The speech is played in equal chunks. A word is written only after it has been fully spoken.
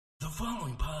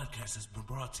following podcast has been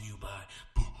brought to you by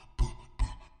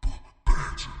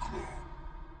Banter Club.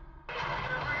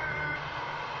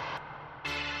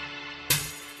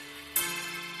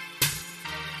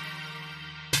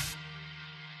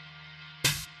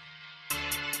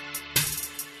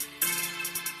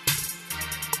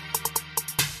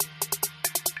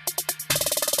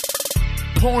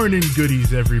 Porn and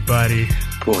goodies, everybody.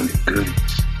 Porn and goodies.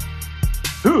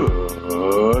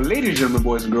 Ladies and gentlemen,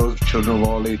 boys and girls, children of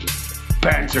all ages,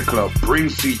 Banter Club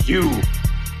brings to you,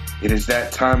 it is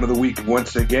that time of the week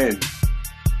once again,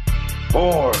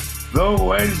 for the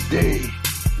Wednesday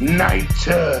Night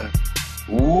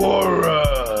War.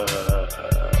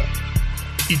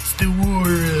 It's the war,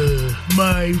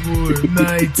 my war,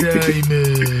 my time.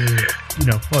 You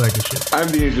know, all that good shit. I'm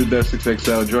the Angel Death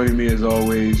 6XL. Joining me as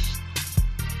always,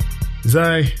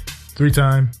 Zai,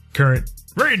 3-time, current,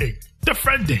 reigning,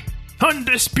 defending,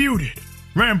 undisputed,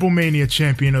 Ramblemania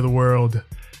champion of the world,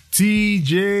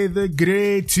 TJ the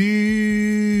Great.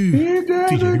 TJ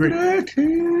the Great.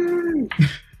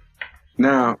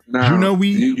 Now, you know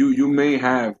you may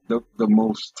have the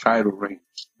most title reigns,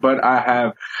 but I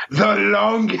have the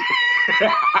longest.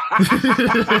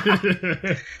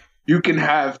 You can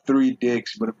have 3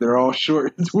 dicks, but if they're all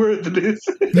short, it's worth this.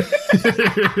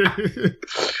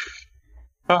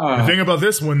 The thing about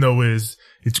this one, though, is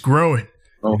it's growing.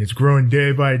 And it's growing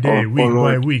day by day, week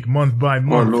by week, month by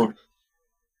month. Lord.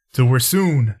 So we're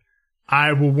soon,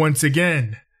 I will once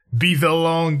again be the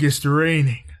longest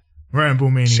reigning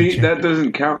Ramblemania champion. That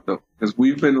doesn't count, though, because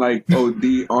we've been like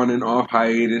OD on and off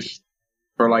hiatus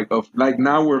for like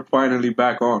now we're finally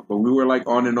back on, but we were like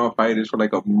on and off hiatus for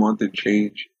like a month and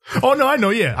change. Oh, no, I know,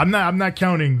 yeah. I'm not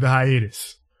counting the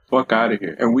hiatus. Fuck out of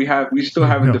here. And we still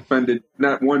haven't defended,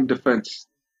 not one defense.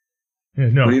 Yeah,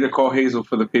 no. We need to call Hazel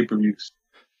for the pay-per-views.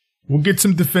 We'll get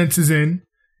some defenses in,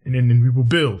 and then we will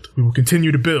build. We will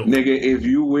continue to build. Nigga, if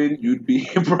you win, you'd be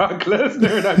Brock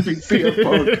Lesnar and I'd be CM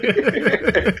Punk.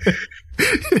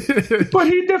 But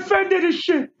he defended his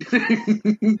shit.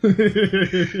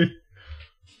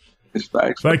 It's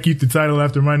facts. If I keep the title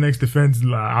after my next defense,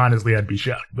 honestly, I'd be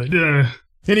shocked. But in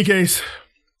any case,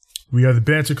 we are the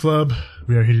Banter Club.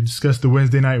 We are here to discuss the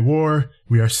Wednesday Night War.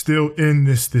 We are still in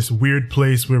this weird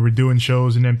place where we're doing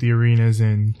shows in empty arenas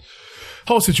and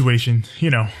whole situation,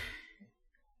 you know.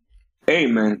 Hey,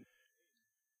 man.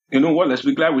 You know what? Let's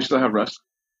be glad we still have wrestling.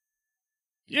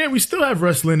 Yeah, we still have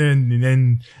wrestling,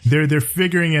 and they're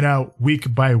figuring it out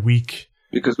week by week.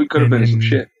 Because we could have been in some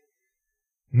shit.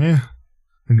 Yeah.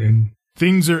 And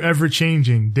things are ever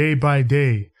changing day by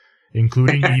day,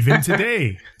 including even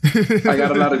today. I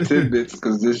got a lot of tidbits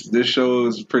because this show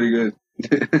is pretty good.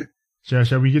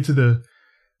 Shall we get to the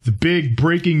big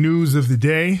breaking news of the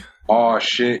day? Oh,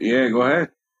 shit. Yeah, go ahead.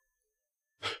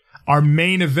 Our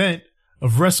main event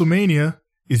of WrestleMania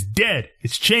is dead.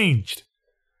 It's changed.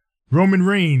 Roman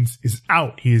Reigns is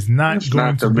out. He is not it's going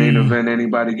not to the be... main event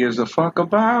anybody gives a fuck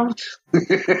about.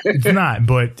 It's not,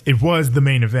 but it was the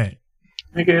main event.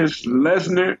 I guess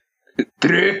Lesnar.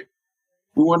 We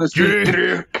want to see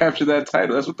capture that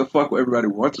title. That's what the fuck everybody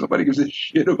wants. Nobody gives a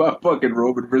shit about fucking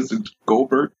Roman versus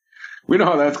Goldberg. We know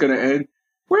how that's going to end.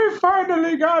 We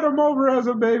finally got him over as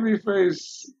a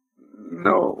babyface.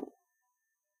 No.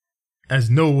 As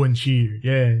no one cheered,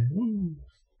 yeah.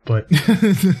 But,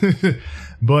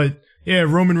 yeah,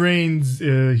 Roman Reigns,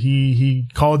 he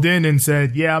called in and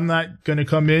said, yeah, I'm not going to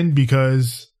come in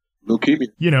because, leukemia.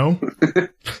 You know,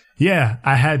 yeah,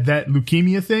 I had that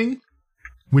leukemia thing,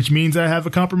 which means I have a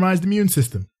compromised immune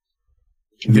system.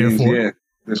 Therefore, yeah,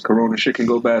 this corona shit can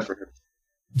go bad for him.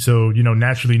 So, you know,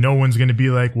 naturally, no one's going to be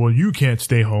like, well, you can't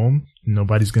stay home.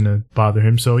 Nobody's going to bother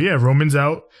him. So, yeah, Roman's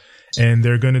out, and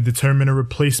they're going to determine a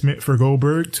replacement for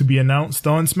Goldberg to be announced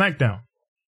on SmackDown.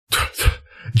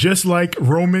 Just like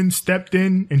Roman stepped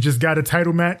in and just got a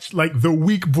title match like the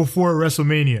week before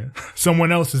WrestleMania.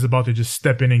 Someone else is about to just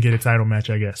step in and get a title match,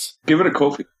 I guess. Give it a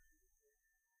Kofi.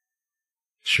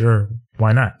 Sure.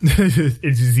 Why not?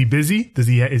 Is he busy? Is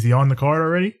he on the card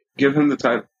already? Give him the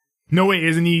title. No, wait,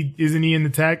 isn't he in the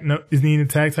tag? No, isn't he in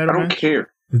the tag title? I don't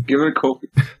care. Give it a Kofi.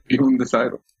 Give him the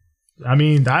title. I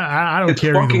mean, I don't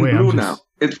care either way. It's fucking blue now.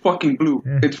 It's fucking blue.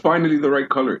 Yeah. It's finally the right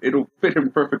color. It'll fit him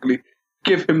perfectly.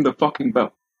 Give him the fucking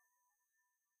belt.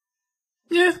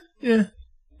 Yeah. You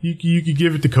can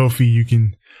give it to Kofi. You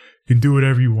can do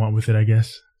whatever you want with it, I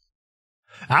guess.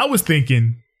 I was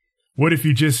thinking, what if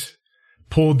you just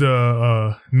pulled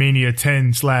Mania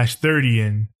 10/30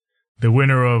 and the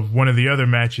winner of one of the other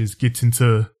matches gets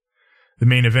into the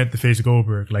main event to face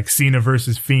Goldberg, like Cena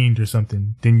versus Fiend or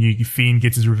something. Then Fiend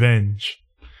gets his revenge.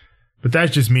 But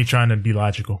that's just me trying to be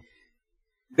logical.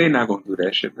 They're not going to do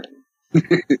that shit, man.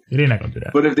 They're not gonna do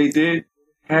that. But if they did,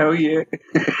 hell yeah.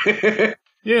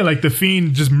 Yeah, like The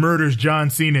Fiend just murders John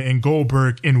Cena and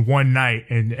Goldberg in one night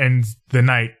and ends the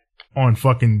night on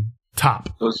fucking top.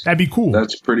 That'd be cool.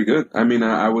 That's pretty good. I mean,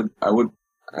 I'd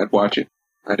watch it.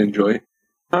 I'd enjoy it.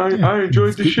 I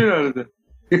enjoyed the shit out of that.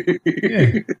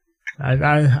 Yeah.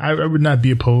 I would not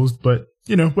be opposed, but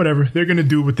you know, whatever. They're gonna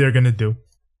do what they're gonna do.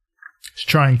 It's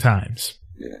trying times.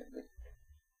 Yeah.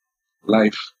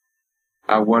 Life.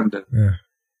 I wonder. Yeah.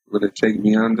 Would it take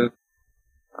me under?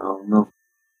 I don't know.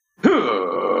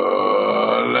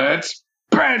 Let's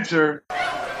banter.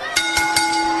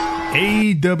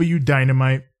 AEW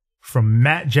Dynamite from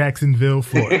Matt Jacksonville,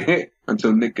 Florida.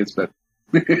 Until Nick gets better.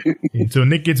 Until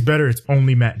Nick gets better, it's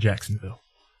only Matt Jacksonville.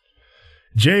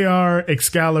 JR,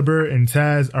 Excalibur, and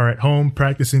Taz are at home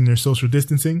practicing their social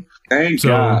distancing. Thank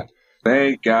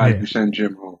God you sent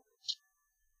Jim home.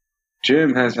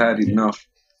 Jim has had enough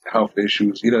health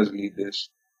issues. He doesn't need this.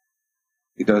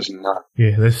 He does not.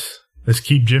 Yeah, let's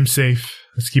keep Jim safe.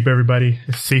 Let's keep everybody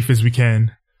as safe as we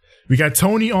can. We got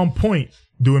Tony on point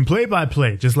doing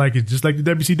play-by-play, just like the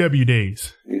WCW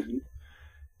days. Mm-hmm.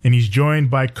 And he's joined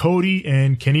by Cody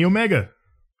and Kenny Omega,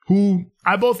 who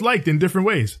I both liked in different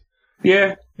ways.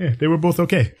 Yeah. Yeah, they were both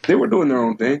okay. They were doing their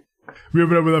own thing. We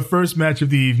opened up with our first match of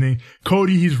the evening.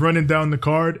 Cody, he's running down the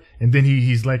card, and then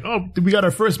he's like, oh, we got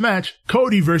our first match,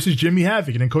 Cody versus Jimmy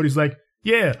Havoc. And then Cody's like,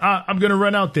 yeah, I'm going to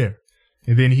run out there.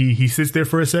 And then he sits there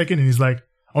for a second, and he's like,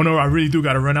 oh, no, I really do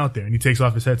got to run out there. And he takes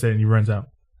off his headset, and he runs out.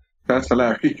 That's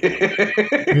hilarious.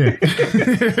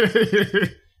 Yeah.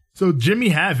 So Jimmy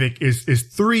Havoc is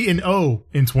 3-0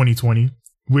 in 2020,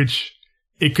 which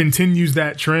it continues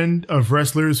that trend of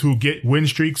wrestlers who get win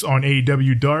streaks on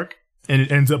AEW Dark, and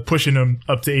it ends up pushing them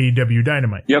up to AEW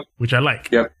Dynamite. Yep. Which I like.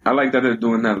 Yep. I like that they're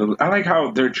doing that. I like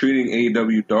how they're treating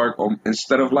AEW Dark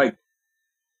instead of like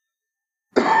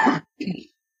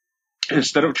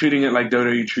instead of treating it like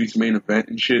WWE treats main event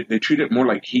and shit, they treat it more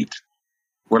like Heat.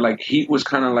 Where like Heat was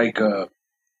kind of like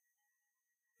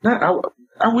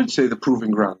I would say the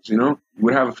proving grounds, you know? You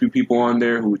would have a few people on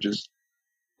there who would just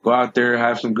go out there,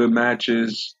 have some good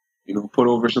matches, you know, put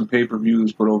over some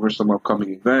pay-per-views, put over some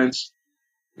upcoming events,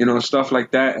 you know, stuff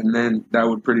like that, and then that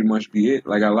would pretty much be it.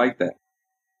 Like, I like that.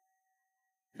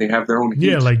 They have their own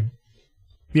heat.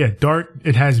 Yeah, Dark,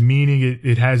 it has meaning,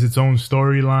 it has its own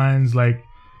storylines, like,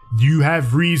 you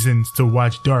have reasons to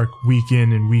watch Dark week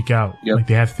in and week out. Yep. Like,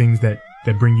 they have things that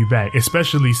bring you back,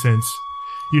 especially since,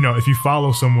 you know, if you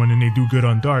follow someone and they do good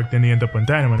on Dark, then they end up on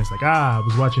Dynamite. It's like, I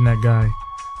was watching that guy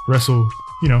wrestle,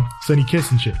 you know, Sonny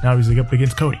Kiss and shit. Now he's like up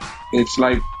against Cody. It's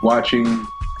like watching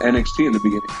NXT in the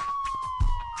beginning.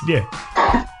 Yeah.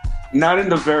 Not in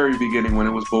the very beginning when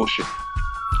it was bullshit.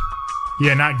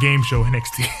 Yeah, not game show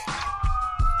NXT.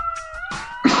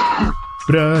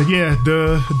 But yeah,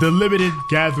 the limited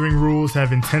gathering rules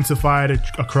have intensified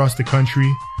across the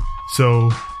country.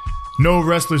 So no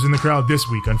wrestlers in the crowd this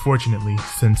week, unfortunately,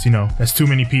 since, you know, that's too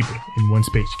many people in one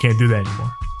space. You can't do that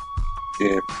anymore.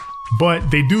 Yeah.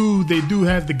 But they do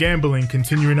have the gambling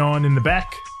continuing on in the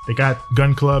back. They got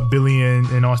Gun Club, Billy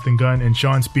and Austin Gunn, and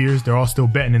Sean Spears. They're all still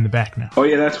betting in the back now. Oh,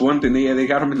 yeah, that's one thing. They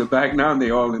got them in the back now, and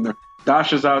they all in there.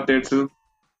 Dasha's out there, too.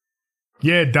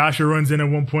 Yeah, Dasha runs in at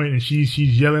one point, and she's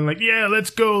yelling like, yeah,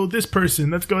 let's go this person,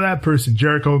 let's go that person.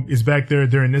 Jericho is back there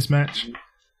during this match.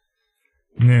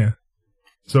 Yeah.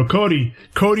 So Cody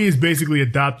is basically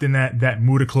adopting that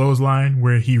Muda clothesline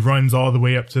where he runs all the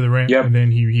way up to the ramp, and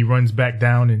then he runs back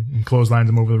down and clotheslines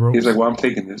him over the ropes. He's like, well, I'm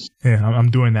taking this. Yeah,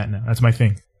 I'm doing that now. That's my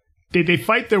thing. They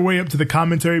fight their way up to the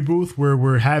commentary booth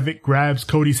where Havoc grabs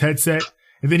Cody's headset,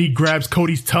 and then he grabs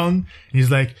Cody's tongue, and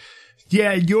he's like,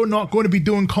 yeah, you're not going to be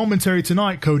doing commentary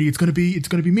tonight, Cody. It's gonna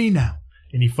be me now.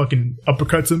 And he fucking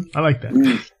uppercuts him. I like that.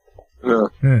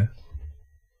 Yeah.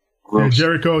 And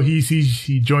Jericho,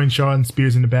 he joins Shawn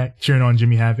Spears in the back, cheering on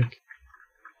Jimmy Havoc.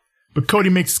 But Cody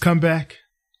makes his comeback,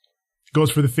 goes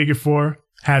for the figure four.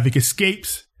 Havoc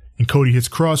escapes, and Cody hits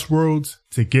Crossroads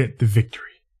to get the victory.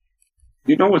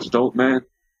 You know what's dope, man?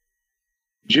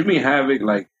 Jimmy Havoc,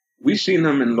 like, we've seen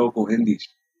him in local indies.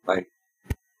 Like,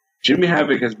 Jimmy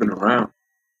Havoc has been around.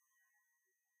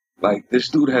 Like, this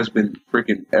dude has been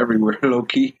freaking everywhere,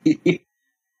 low-key.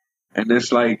 And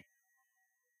it's like,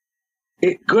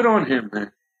 good on him,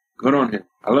 man. Good on him.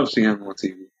 I love seeing him on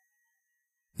TV.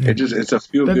 Yeah. It's a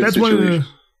feel-good situation.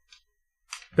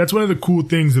 That's one of the cool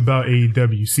things about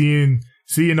AEW.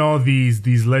 Seeing all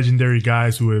these legendary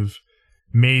guys who have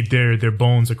made their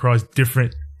bones across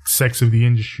different sects of the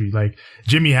industry. Like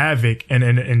Jimmy Havoc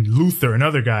and Luther,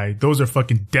 another guy. Those are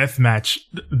fucking deathmatch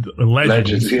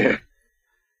legends. Yeah.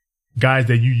 Guys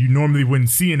that you normally wouldn't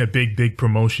see in a big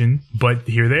promotion, but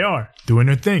here they are doing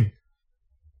their thing.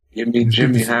 Give me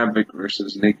Jimmy Havoc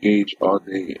versus Nick Gage all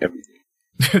day, every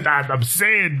day. I'm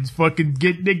saying, fucking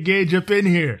get Nick Gage up in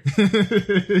here.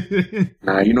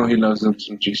 Nah, you know he loves them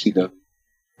some GCW.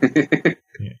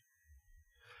 Yeah.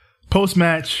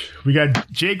 Post-match, we got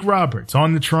Jake Roberts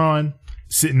on the Tron,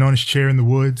 sitting on his chair in the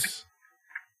woods.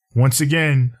 Once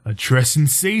again, addressing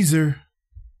Caesar.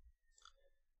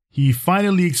 He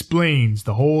finally explains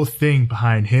the whole thing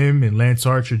behind him and Lance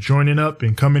Archer joining up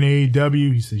and coming to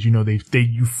AEW. He says, you know,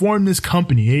 you formed this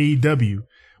company, AEW,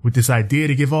 with this idea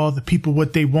to give all the people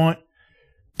what they want.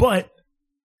 But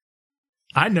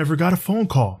I never got a phone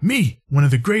call. Me, one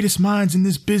of the greatest minds in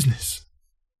this business.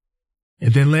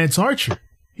 And then Lance Archer,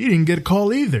 he didn't get a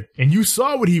call either. And you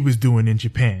saw what he was doing in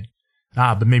Japan.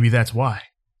 But maybe that's why.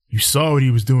 You saw what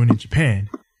he was doing in Japan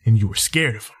and you were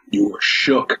scared of him. You were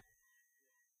shook.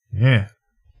 Yeah.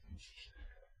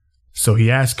 So he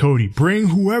asked Cody, bring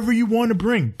whoever you want to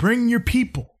bring. Bring your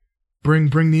people. Bring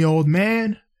the old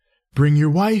man. Bring your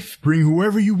wife. Bring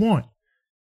whoever you want.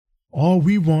 All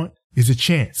we want is a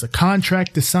chance, a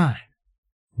contract to sign.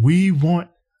 We want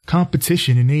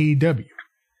competition in AEW.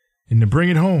 And to bring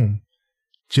it home,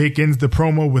 Jake ends the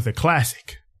promo with a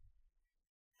classic.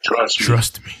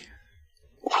 Trust me.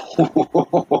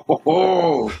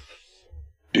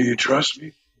 Do you trust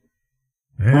me?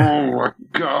 Yeah. Oh my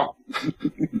God.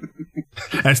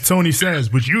 As Tony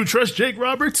says, would you trust Jake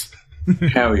Roberts?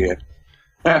 Hell yeah.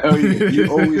 Hell yeah.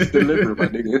 You always deliver, my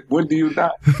nigga. When do you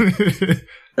not?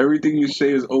 Everything you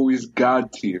say is always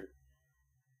God tier.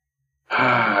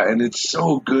 And it's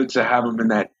so good to have him in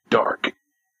that dark,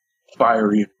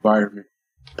 fiery environment.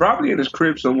 Probably in his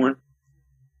crib somewhere.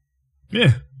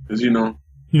 Yeah. Because, you know,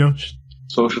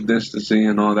 social distancing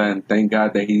and all that. And thank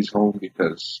God that he's home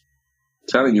because I'm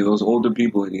telling you, those older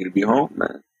people need to be home,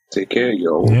 man. Take care of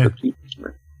your older people,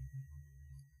 man.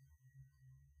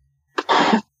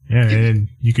 Yeah, and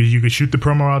you could shoot the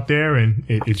promo out there, and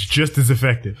it's just as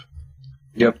effective.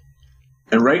 Yep.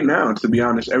 And right now, to be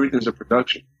honest, everything's a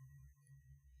production.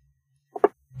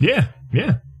 Yeah.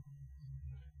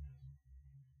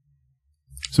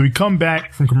 So we come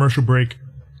back from commercial break,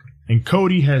 and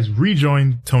Cody has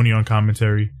rejoined Tony on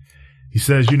commentary. He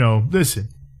says, listen,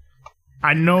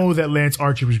 I know that Lance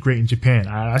Archer was great in Japan.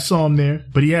 I saw him there,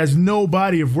 but he has no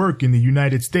body of work in the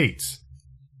United States.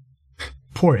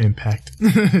 Poor Impact.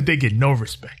 They get no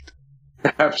respect.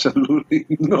 Absolutely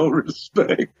no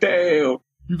respect. Damn.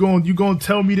 You gonna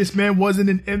tell me this man wasn't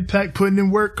in Impact putting in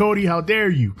work, Cody? How dare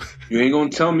you? You ain't gonna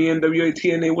tell me NWA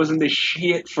TNA wasn't the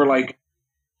shit for like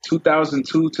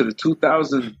 2002 to the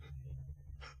 2000.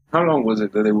 How long was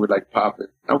it that they were like popping?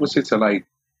 I would say to like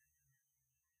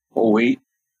 08.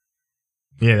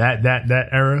 Yeah, that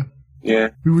era. Yeah.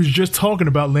 We was just talking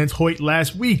about Lance Hoyt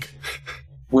last week.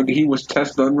 When he was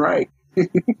test done right.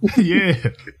 Yeah.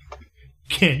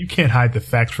 You can't hide the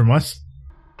facts from us.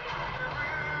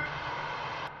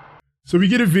 So we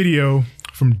get a video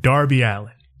from Darby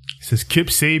Allin. He says Kip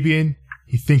Sabian,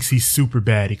 he thinks he's super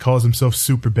bad. He calls himself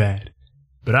super bad.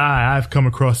 But I've come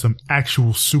across some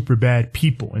actual super bad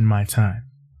people in my time.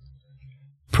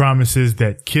 Promises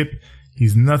that Kip,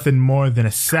 he's nothing more than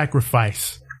a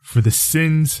sacrifice for the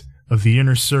sins of the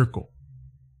inner circle.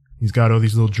 He's got all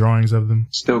these little drawings of them.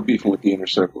 Still beefing with the inner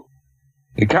circle.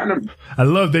 It kind of. I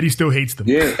love that he still hates them.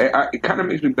 Yeah, it kind of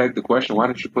makes me beg the question: why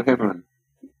didn't you put him on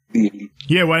the Elite?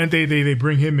 Yeah, why didn't they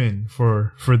bring him in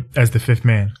for as the fifth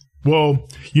man? Well,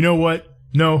 you know what?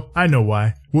 No, I know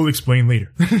why. We'll explain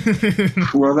later.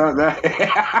 Well, that.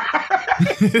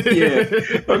 Yeah.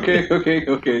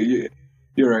 Okay. Yeah.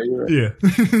 You're right. Yeah.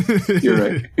 You're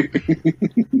right.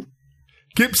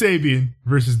 Kip Sabian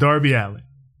versus Darby Allin.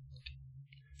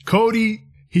 Cody,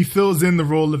 he fills in the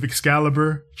role of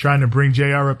Excalibur, trying to bring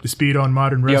JR up to speed on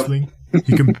modern wrestling.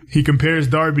 Yep. He compares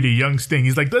Darby to Young Sting.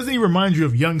 He's like, doesn't he remind you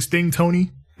of Young Sting,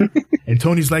 Tony? And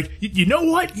Tony's like, you know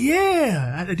what?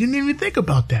 Yeah, I didn't even think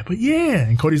about that, but yeah.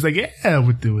 And Cody's like, yeah,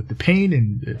 with the pain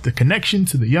and the connection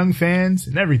to the young fans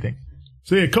and everything.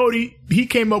 So yeah, Cody, he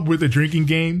came up with a drinking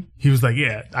game. He was like,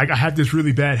 yeah, I have this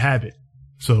really bad habit,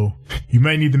 so you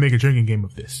might need to make a drinking game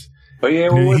of this. Oh yeah,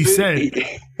 he said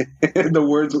the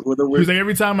words. He was like,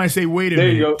 every time I say wait a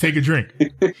minute, take a drink.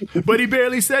 But he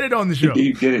barely said it on the show.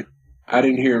 He didn't. I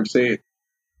didn't hear him say it.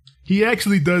 He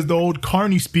actually does the old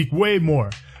Carney speak way more.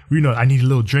 I need a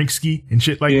little drink ski and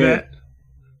shit like that.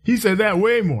 He said that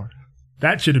way more.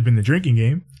 That should have been the drinking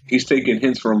game. He's taking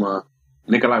hints from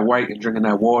Nikolai White and drinking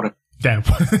that water.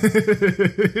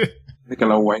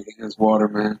 Nikolai White and his water,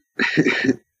 man.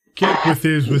 Kip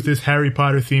with his Harry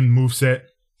Potter themed moveset.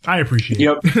 I appreciate it.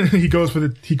 Yep. He goes for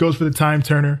the time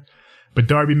turner, but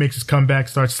Darby makes his comeback,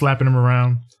 starts slapping him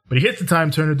around. But he hits the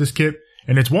time turner, this Kip,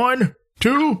 and it's 1,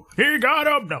 2. He got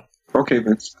up. No. Okay,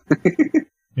 Vince.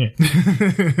 Yeah.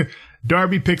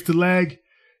 Darby picks the leg,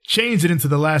 chains it into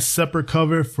the Last Supper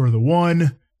cover for the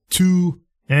 1, 2,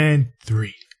 and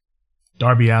 3.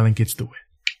 Darby Allin gets the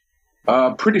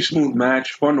win. Pretty smooth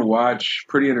match, fun to watch,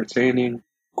 pretty entertaining,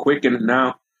 quick in and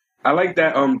out. I like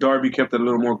that Darby kept it a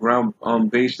little more ground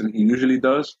based than he usually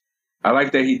does. I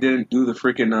like that he didn't do the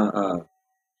freaking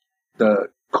the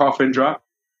coffin drop.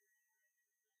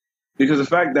 Because the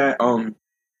fact that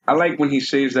I like when he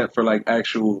saves that for like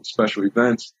actual special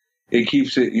events. It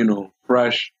keeps it,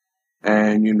 fresh,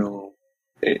 and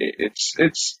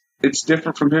it's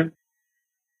different from him.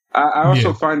 I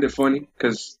also find it funny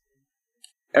because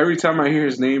every time I hear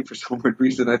his name for some weird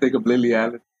reason, I think of Lily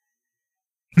Allen.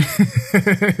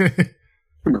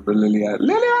 Remember Lily Allen?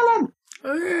 Lily Allen.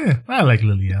 Oh yeah, I like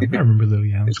Lily Allen. I remember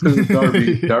Lily Allen. It's because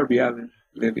it's Darby Allen,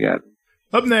 Lily Allen.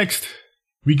 Up next,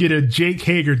 we get a Jake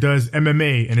Hager does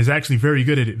MMA and is actually very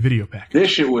good at it video package.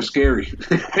 This shit was scary.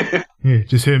 Yeah,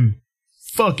 just him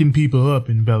fucking people up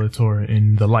in Bellator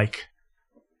and the like.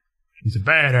 He's a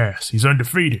badass. He's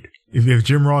undefeated. If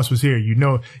Jim Ross was here, you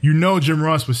know Jim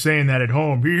Ross was saying that at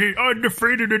home. He's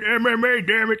undefeated in MMA,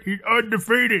 damn it. He's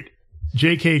undefeated.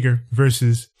 Jake Hager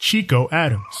versus Chico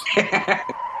Adams.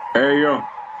 There you go.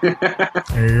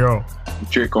 There you go.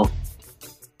 Chico.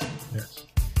 Yes.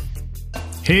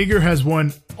 Hager has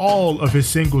won all of his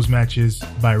singles matches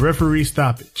by referee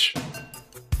stoppage.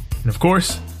 And of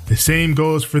course, the same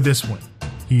goes for this one.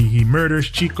 He murders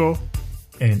Chico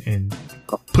and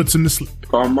puts him to sleep.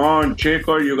 Come on,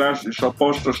 Chico, you're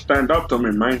supposed to stand up to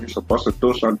me, man. You're supposed to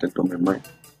do something to me, man.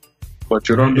 But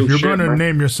you don't do shit, If you're gonna man.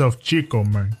 name yourself Chico,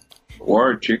 man.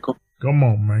 Word, Chico. Come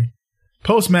on, man.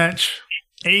 Post-match,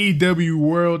 AEW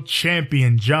World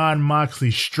Champion Jon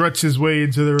Moxley struts his way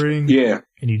into the ring. Yeah.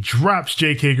 And he drops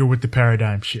Jake Hager with the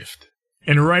paradigm shift.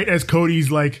 And right as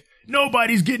Cody's like,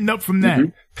 nobody's getting up from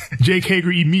that, Jake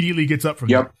Hager immediately gets up from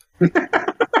that.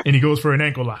 And he goes for an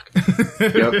ankle lock.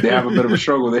 Yep, they have a bit of a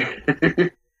struggle there.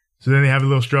 So then they have a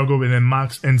little struggle, and then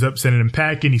Mox ends up sending him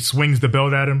packing. He swings the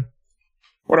belt at him.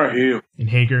 What a heel. And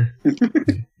Hager,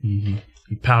 he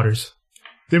powders.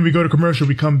 Then we go to commercial.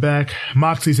 We come back.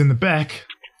 Moxley's in the back.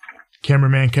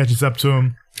 Cameraman catches up to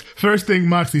him. First thing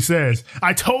Moxley says,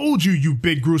 I told you, you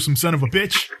big gruesome son of a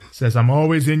bitch. Says, I'm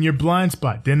always in your blind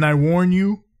spot. Didn't I warn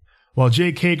you? While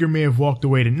Jake Hager may have walked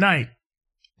away tonight,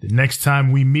 the next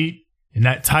time we meet and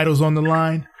that title's on the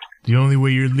line, the only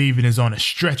way you're leaving is on a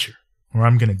stretcher, or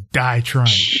I'm going to die trying.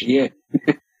 Shit.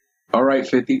 All right,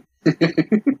 50.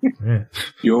 Yeah.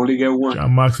 You only get one.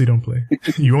 Jon Moxley don't play.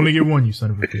 You only get one, you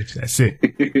son of a bitch. That's it.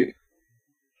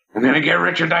 I'm going to get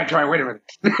rich or die trying. Wait a minute.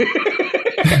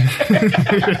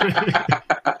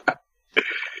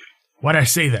 Why'd I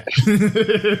say that?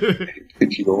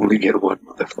 You only get one,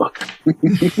 motherfucker.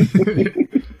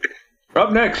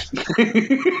 Up next.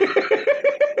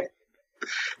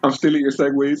 I'm stealing your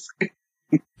segues.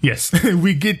 Yes,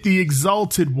 we get the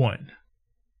Exalted One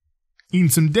eating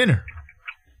some dinner.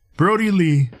 Brody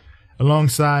Lee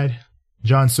alongside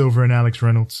John Silver and Alex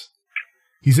Reynolds.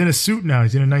 He's in a suit now.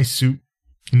 He's in a nice suit.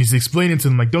 And he's explaining to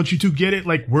them, like, don't you two get it?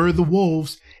 Like, we're the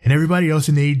wolves and everybody else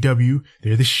in AEW,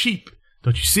 they're the sheep.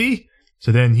 Don't you see?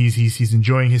 So then he's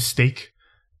enjoying his steak.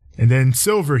 And then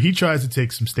Silver, he tries to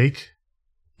take some steak.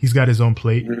 He's got his own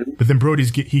plate. But then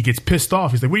he gets pissed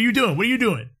off. He's like, what are you doing? What are you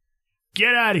doing?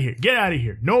 Get out of here. Get out of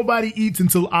here. Nobody eats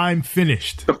until I'm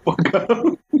finished. The fuck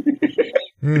up.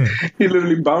 Yeah. He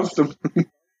literally bounced him.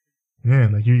 Yeah,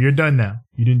 like you're done now.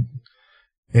 You didn't.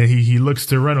 And he looks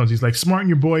to Reynolds. He's like, smarten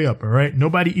your boy up, all right?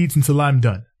 Nobody eats until I'm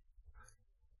done.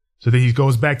 So then he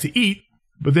goes back to eat,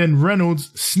 but then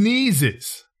Reynolds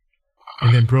sneezes.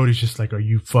 And then Brody's just like, are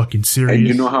you fucking serious? And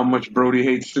you know how much Brody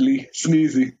hates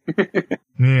sneezing.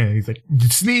 Yeah, he's like,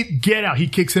 sneeze, get out. He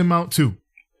kicks him out too.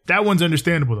 That one's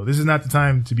understandable though. This is not the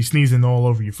time to be sneezing all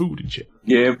over your food and shit.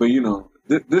 Yeah, but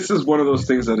this is one of those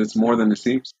things that it's more than it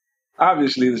seems.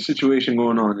 Obviously, the situation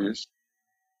going on is,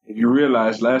 if you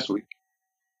realized last week,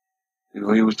 he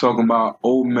was talking about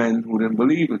old men who didn't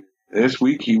believe in him. This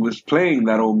week, he was playing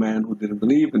that old man who didn't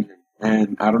believe in him.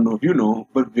 And I don't know if you know,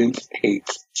 but Vince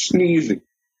hates sneezing.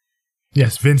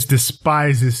 Yes, Vince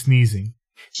despises sneezing.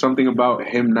 Something about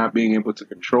him not being able to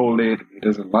control it. He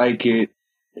doesn't like it.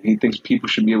 And he thinks people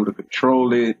should be able to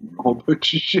control it. And a whole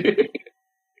bunch of shit.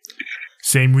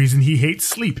 Same reason he hates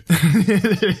sleep.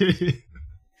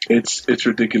 It's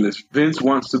ridiculous. Vince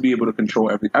wants to be able to control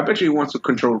everything. I bet you he wants to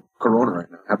control Corona right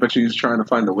now. I bet you he's trying to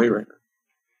find a way right now.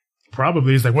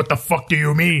 Probably. He's like, what the fuck do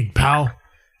you mean, pal?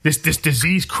 This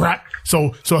disease crap.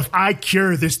 So if I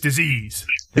cure this disease,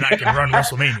 then I can run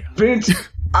WrestleMania. Vince,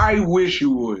 I wish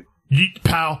you would.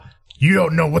 Pal, You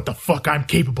don't know what the fuck I'm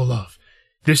capable of.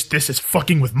 This is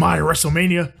fucking with my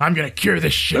WrestleMania. I'm gonna cure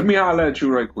this shit. Let me holler at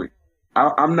you right quick.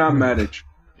 I'm not mad at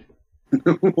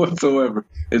you whatsoever.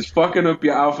 It's fucking up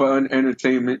your Alpha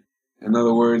Entertainment. In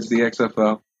other words, the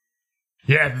XFL.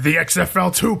 Yeah, the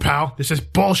XFL too, pal. This is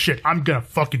bullshit. I'm gonna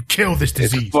fucking kill this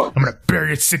disease. I'm gonna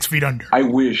bury it 6 feet under. I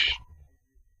wish.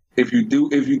 If you do,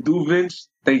 Vince,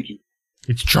 thank you.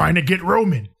 It's trying to get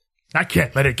Roman. I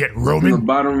can't let it get Roman. From the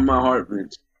bottom of my heart,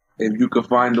 Vince. If you could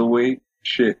find a way,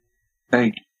 shit.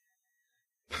 Thank you.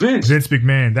 Vince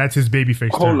McMahon, that's his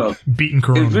babyface. Hold up. Beating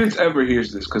Corona. If Vince ever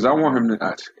hears this, because I want him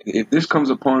to, if this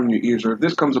comes upon your ears, or if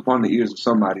this comes upon the ears of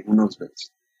somebody who knows Vince,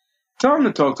 tell him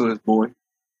to talk to his boy.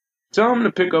 Tell him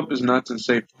to pick up his nuts and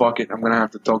say, fuck it, I'm going to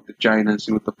have to talk to China and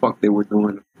see what the fuck they were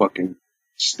doing to fucking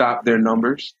stop their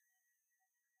numbers.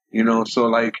 You know, so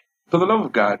like, for the love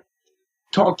of God,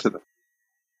 talk to them.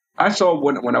 I saw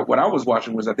what I was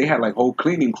watching was that they had like whole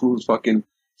cleaning crews fucking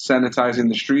sanitizing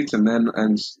the streets and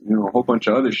you know, a whole bunch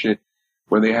of other shit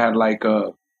where they had like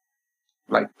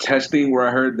testing, where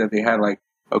I heard that they had like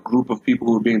a group of people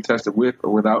who were being tested with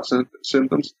or without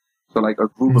symptoms. So like a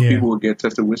group of people would get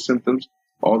tested with symptoms.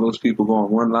 All those people go on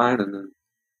one line, and then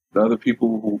the other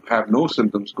people who have no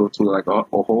symptoms go to like a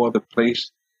whole other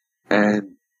place.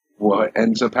 And what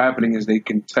ends up happening is they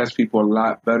can test people a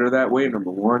lot better that way, number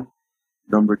one.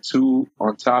 Number two,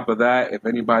 on top of that, if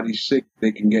anybody's sick,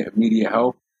 they can get immediate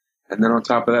help. And then on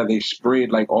top of that, they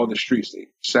sprayed like all the streets. They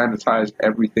sanitized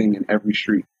everything in every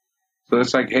street. So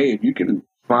it's like, hey, if you can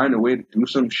find a way to do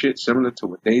some shit similar to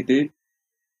what they did,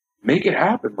 make it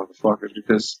happen, motherfuckers,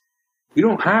 because we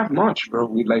don't have much, bro.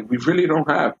 We really don't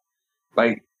have.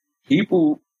 Like,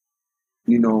 people,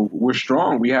 you know, we're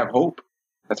strong. We have hope.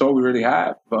 That's all we really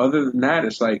have. But other than that,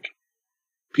 it's like,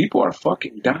 people are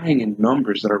fucking dying in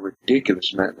numbers that are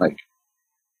ridiculous, man. Like,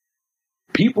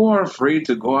 people are afraid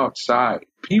to go outside.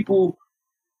 People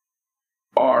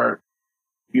are,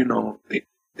 you know,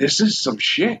 this is some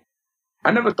shit.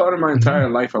 I never thought in my entire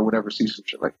life I would ever see some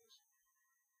shit like this.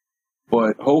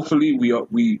 But hopefully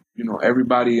we, you know,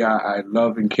 everybody I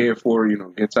love and care for, you know,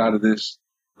 gets out of this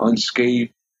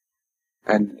unscathed.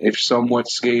 And if somewhat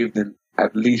scathed, then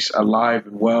at least alive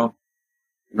and well.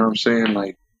 You know what I'm saying?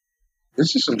 Like,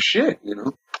 this is some shit, you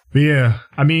know? But yeah,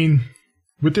 I mean,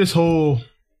 with this whole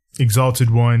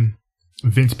Exalted One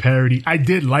Vince parody, I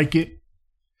did like it,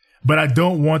 but I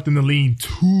don't want them to lean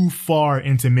too far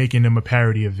into making them a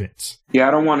parody of Vince. Yeah,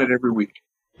 I don't want it every week.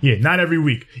 Yeah, not every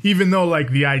week. Even though, like,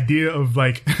 the idea of,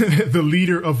 like, the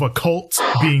leader of a cult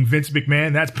being Vince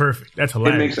McMahon, that's perfect. That's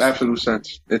hilarious. It makes absolute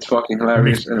sense. It's fucking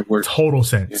hilarious, and it works. Total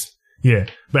sense. Yeah.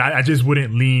 But I just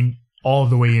wouldn't lean all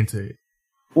the way into it.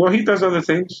 Well, he does other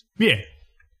things. Yeah.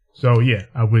 So, yeah,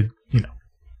 I would, you know,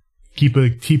 keep a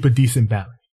decent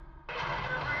balance.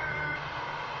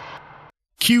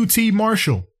 QT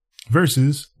Marshall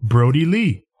versus Brody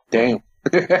Lee. Damn.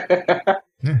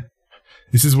 Yeah.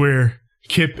 This is where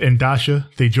Kip and Dasha,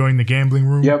 they join the gambling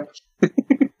room. Yep.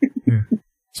 Yeah.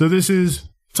 So this is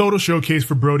total showcase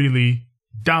for Brody Lee.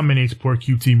 Dominates poor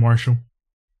QT Marshall.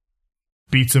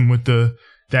 Beats him with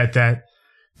that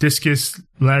discus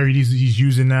lariat he's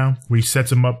using now, where he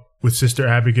sets him up with Sister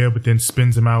Abigail, but then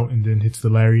spins him out and then hits the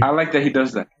lariat. I like that he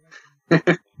does that.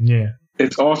 Yeah.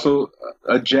 It's also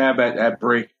a jab at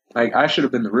Bray. Like, I should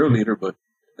have been the real leader, but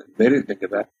they didn't think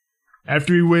of that.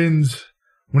 After he wins,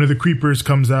 one of the creepers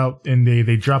comes out and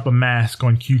they drop a mask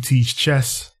on QT's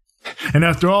chest. And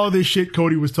after all this shit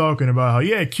Cody was talking about, how,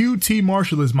 yeah, QT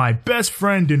Marshall is my best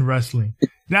friend in wrestling.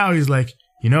 Now he's like,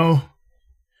 you know,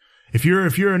 if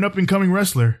you're an up and coming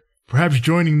wrestler, perhaps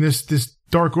joining this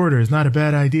Dark Order is not a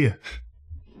bad idea.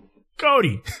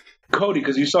 Cody,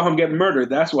 because you saw him get murdered.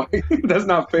 That's why. That's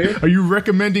not fair. Are you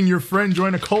recommending your friend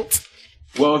join a cult?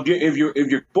 Well, if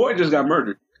your boy just got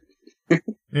murdered,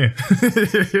 yeah,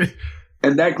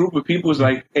 and that group of people is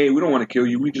like, hey, we don't want to kill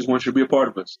you. We just want you to be a part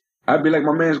of us. I'd be like,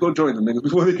 my man's go join them niggas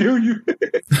before they kill you.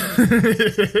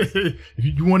 If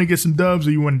you want to get some dubs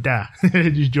or you want to die,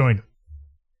 just join them.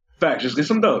 Facts, just get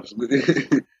some dubs.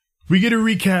 We get a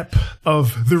recap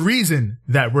of the reason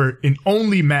that we're in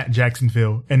only Matt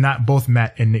Jacksonville and not both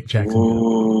Matt and Nick Jacksonville.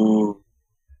 Whoa.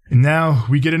 And now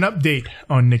we get an update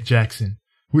on Nick Jackson,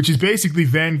 which is basically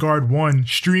Vanguard 1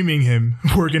 streaming him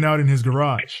working out in his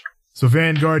garage. So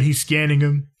Vanguard, he's scanning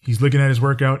him, he's looking at his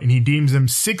workout, and he deems him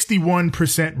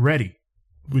 61% ready,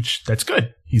 which that's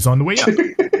good. He's on the way up.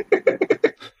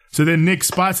 So then Nick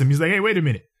spots him. He's like, hey, wait a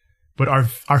minute. But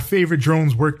our favorite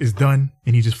drone's work is done,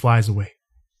 and he just flies away.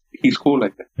 He's cool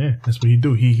like that. Yeah, that's what he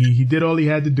do. He did all he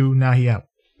had to do. Now he out.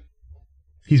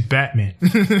 He's Batman.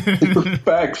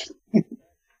 Facts.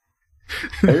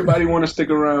 Everybody want to stick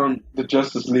around the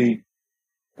Justice League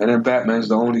And then Batman's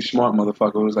the only smart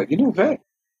motherfucker who was like, Vet,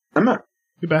 I'm out.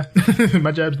 Goodbye.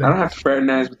 My job's done. I don't have to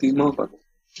fraternize with these motherfuckers.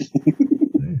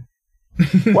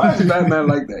 Why is Batman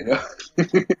like that,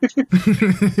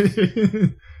 yo?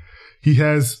 He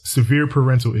has severe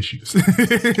parental issues.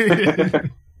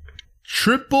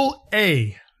 Triple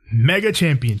A Mega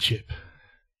Championship.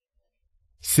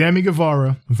 Sammy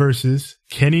Guevara versus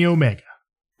Kenny Omega.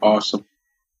 Awesome.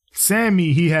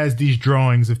 Sammy, he has these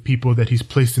drawings of people that he's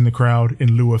placed in the crowd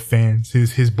in lieu of fans.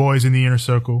 His boys in the inner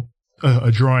circle.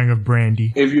 A drawing of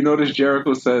Brandy. If you notice,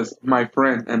 Jericho says, "My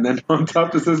friend," and then on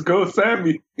top it says, "Go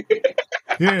Sammy."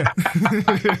 Yeah.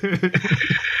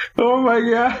 Oh my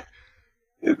god.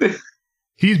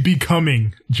 He's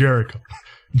becoming Jericho.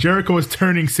 Jericho is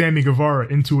turning Sammy Guevara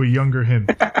into a younger him.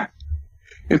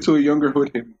 Into a younger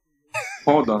hood him.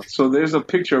 Hold on. So there's a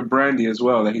picture of Brandy as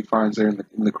well that he finds there in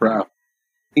the crowd.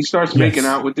 He starts making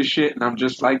out with the shit, and I'm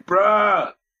just like,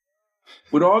 bruh,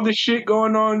 with all this shit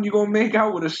going on, you gonna make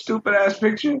out with a stupid ass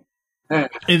picture? And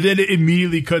then it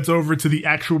immediately cuts over to the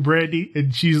actual Brandy,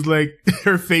 and she's like,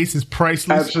 her face is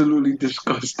priceless. Absolutely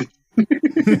disgusting.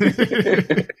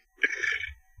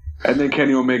 And then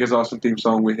Kenny Omega's awesome theme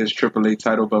song with his AAA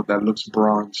title belt that looks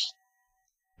bronze.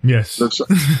 Yes.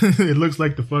 It looks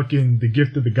like the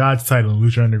Gift of the Gods title in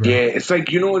Lucha Underground. Yeah, it's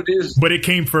like, you know what it is? But it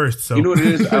came first, so. You know what it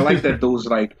is? I like that those,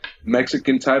 like,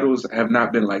 Mexican titles have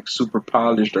not been, like, super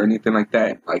polished or anything like that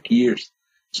in, like, years.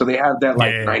 So they have that,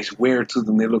 like, nice wear to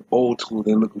them. They look old school.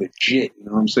 They look legit. You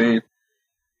know what I'm saying?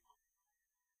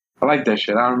 I like that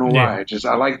shit. I don't know why.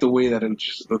 I like the way that it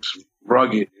just looks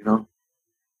rugged, you know?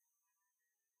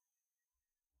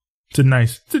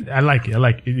 I like it.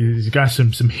 It's got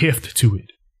some heft to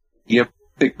it. Yep,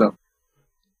 thick though.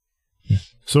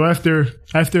 So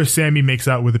after Sammy makes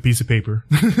out with a piece of paper,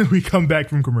 we come back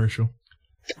from commercial.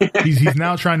 He's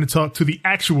now trying to talk to the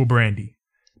actual Brandy,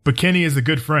 but Kenny is a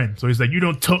good friend, so he's like, "You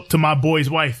don't talk to my boy's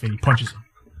wife," and he punches him.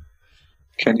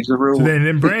 Kenny's a real one.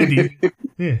 Then Brandy,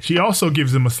 she also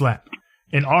gives him a slap,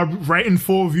 and right in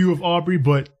full view of Aubrey,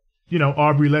 but you know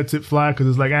Aubrey lets it fly because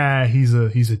it's like, he's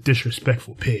a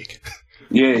disrespectful pig.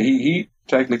 Yeah, he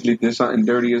technically did something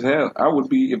dirty as hell. I would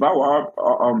be if I were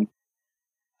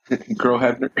Girl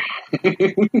Hebner.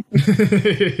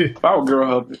 If I were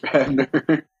Girl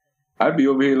Hebner, I'd be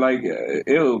over here like,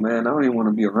 ew, man, I don't even want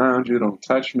to be around you. Don't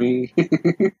touch me.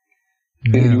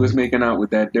 And he was making out with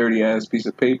that dirty ass piece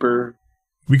of paper.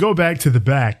 We go back to the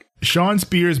back. Sean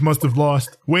Spears must have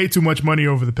lost way too much money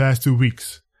over the past 2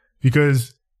 weeks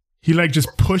because he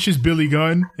just pushes Billy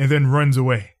Gunn and then runs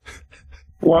away.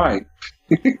 Why?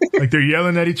 Like they're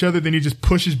yelling at each other, then he just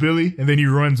pushes Billy and then he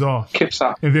runs off. Kips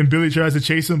off. And then Billy tries to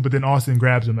chase him, but then Austin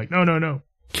grabs him like, no.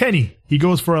 Kenny, he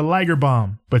goes for a Liger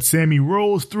bomb, but Sammy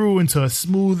rolls through into a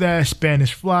smooth ass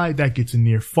Spanish fly that gets a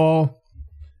near fall.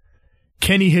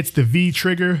 Kenny hits the V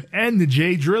trigger and the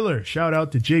J Driller. Shout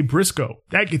out to Jay Briscoe.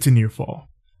 That gets a near fall.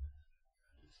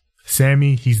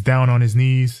 Sammy, he's down on his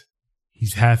knees.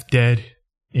 He's half dead.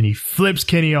 And he flips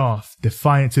Kenny off,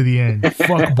 defiant to the end.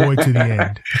 Fuck boy to the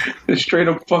end. Straight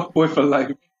up fuck boy for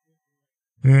life.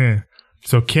 Yeah.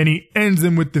 So Kenny ends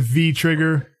him with the V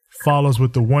trigger, follows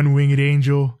with the one-winged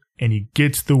angel, and he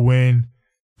gets the win.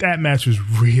 That match was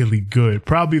really good.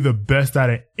 Probably the best out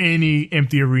of any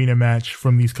empty arena match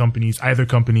from these companies, either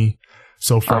company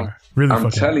so far. I'm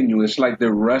telling you, it's like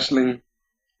they're wrestling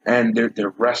and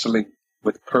they're wrestling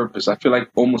with purpose. I feel like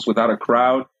almost without a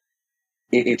crowd,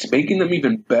 it's making them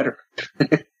even better.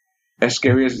 As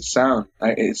scary as it sounds.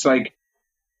 It's like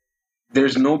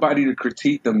there's nobody to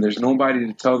critique them. There's nobody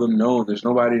to tell them no. There's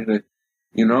nobody to,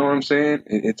 you know what I'm saying?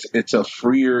 It's a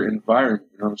freer environment.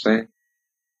 You know what I'm saying?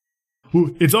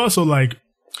 Well, it's also like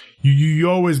you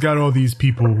always got all these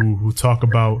people who talk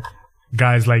about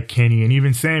guys like Kenny and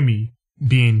even Sammy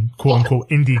being quote unquote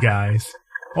indie guys.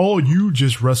 Oh, you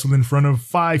just wrestle in front of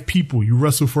 5 people. You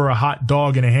wrestle for a hot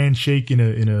dog and a handshake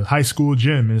in a high school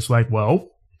gym. And it's like, well,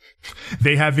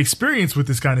 they have experience with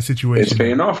this kind of situation. It's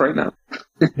paying off right now.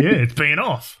 Yeah, it's paying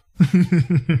off.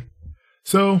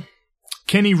 So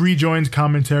Kenny rejoins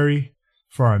commentary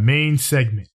for our main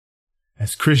segment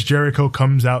as Chris Jericho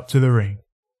comes out to the ring.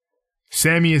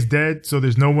 Sammy is dead, so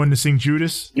there's no one to sing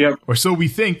Judas. Yep. Or so we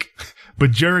think.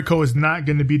 But Jericho is not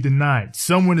going to be denied.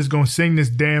 Someone is going to sing this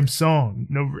damn song.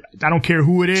 No, I don't care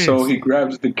who it is. So he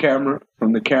grabs the camera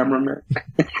from the cameraman.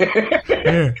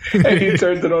 Yeah. And he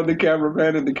turns it on the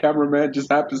cameraman, and the cameraman just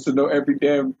happens to know every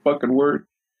damn fucking word.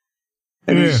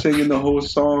 And he's singing the whole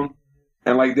song.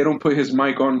 And like they don't put his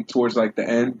mic on towards like the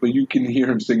end, but you can hear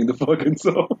him singing the fucking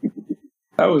song.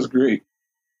 That was great.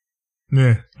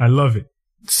 Yeah, I love it.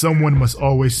 Someone must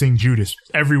always sing Judas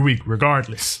every week,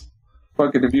 regardless.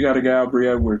 Fucking if you got a guy, Aubrey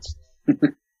Edwards.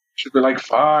 Should be like,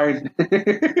 fine.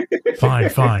 Fine.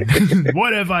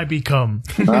 What have I become?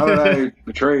 How did I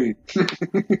betrayed?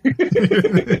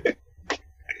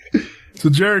 So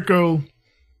Jericho,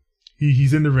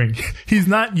 he's in the ring. He's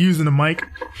not using the mic.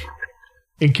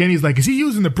 And Kenny's like, is he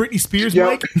using the Britney Spears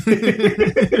Yep.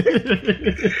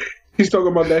 mic? He's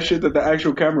talking about that shit that the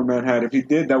actual cameraman had. If he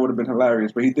did, that would have been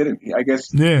hilarious. But he didn't. I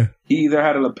guess Yeah. he either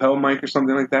had a lapel mic or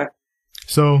something like that.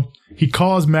 So he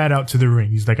calls Matt out to the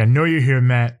ring. He's like, I know you're here,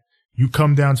 Matt. You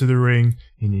come down to the ring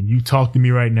and then you talk to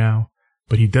me right now.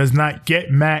 But he does not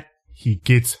get Matt. He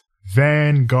gets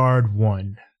Vanguard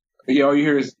 1. Yeah, all you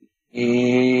hear is...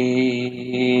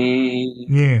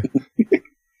 Yeah.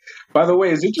 By the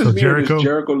way, is it just So me or does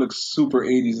Jericho looks super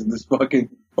 80s in this fucking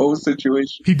whole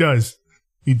situation? He does.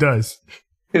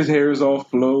 His hair is all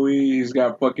flowy. He's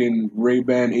got fucking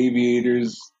Ray-Ban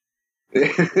aviators.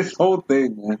 This whole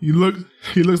thing, man. He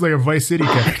looks like a Vice City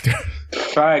character.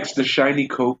 Facts, the shiny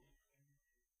coat.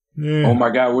 Yeah. Oh my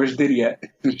God, where's Diddy at?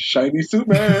 Shiny suit,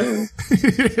 man.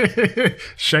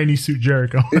 Shiny suit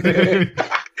Jericho.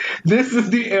 This is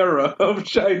the era of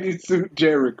shiny suit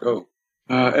Jericho.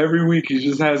 Every week he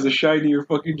just has a shinier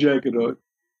fucking jacket on.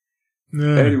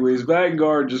 Yeah. Anyways,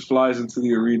 Vanguard just flies into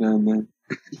the arena and then...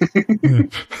 Yeah.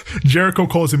 Jericho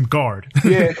calls him Guard.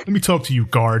 Yeah. Let me talk to you,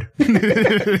 Guard.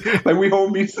 Like we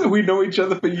homies, we know each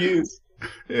other for years.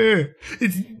 Yeah.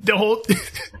 It's the whole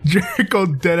Jericho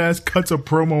deadass cuts a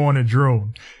promo on a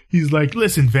drone. He's like,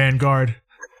 listen, Vanguard,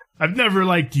 I've never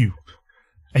liked you.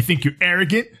 I think you're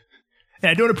arrogant,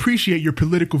 and I don't appreciate your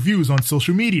political views on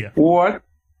social media. What?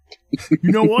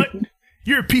 You know what?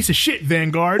 You're a piece of shit,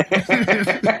 Vanguard.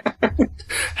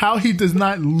 How he does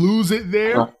not lose it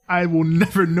there, I will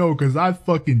never know because I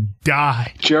fucking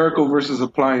died. Jericho versus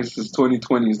Appliances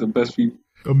 2020 is the best feud.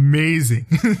 Amazing.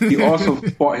 He also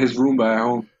fought his Roomba at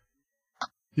home.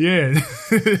 Yeah.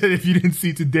 If you didn't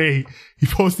see today, he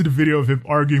posted a video of him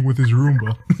arguing with his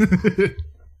Roomba.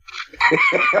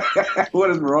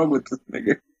 What is wrong with this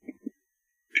nigga?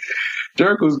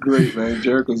 Jericho's great, man.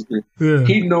 Jericho's great. Yeah.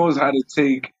 He knows how to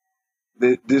take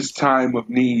this time of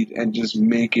need and just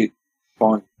make it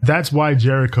fun. That's why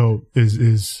Jericho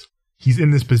is he's in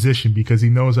this position because he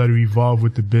knows how to evolve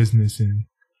with the business and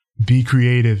be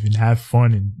creative and have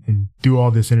fun and do all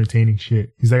this entertaining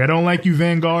shit. He's like, I don't like you,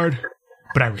 Vanguard,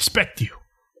 but I respect you.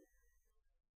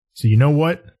 So you know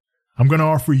what? I'm going to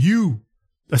offer you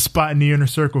a spot in the inner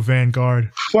circle,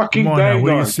 Vanguard. Fucking Come on Vanguard.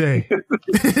 now, what do you say?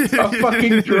 A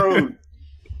fucking drone.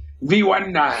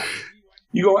 V19.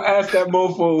 You gonna ask that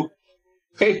mofo,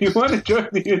 hey, you want to join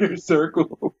the inner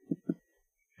circle?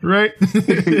 Right?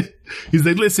 He's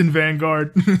like, listen,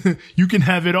 Vanguard, you can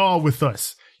have it all with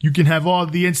us. You can have all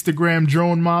the Instagram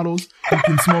drone models. You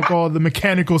can smoke all the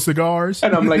mechanical cigars.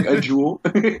 And I'm like, a jewel?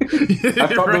 I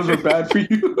thought those were bad for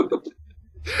you.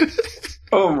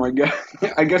 Oh my God.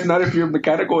 I guess not if you're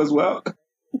mechanical as well.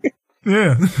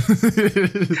 Yeah.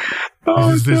 Oh,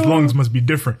 his lungs must be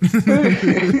different.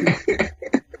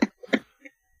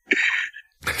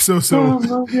 So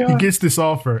he gets this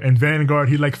offer, and Vanguard,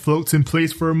 he like floats in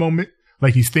place for a moment,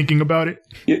 like he's thinking about it.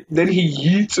 Yeah, then he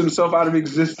yeets himself out of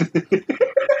existence.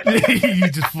 He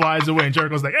just flies away, and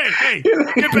Jericho's like, hey,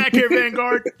 get back here,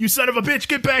 Vanguard. You son of a bitch,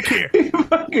 get back here.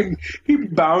 He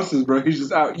bounces, bro. He's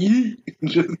just out. Yeet.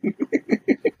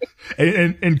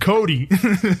 And Cody,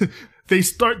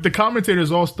 the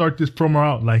commentators all start this promo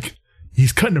out like,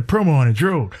 he's cutting a promo on a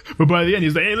drone. But by the end,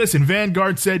 he's like, hey, listen,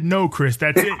 Vanguard said no, Chris.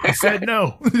 That's it. He said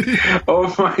no.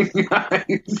 Oh, my God.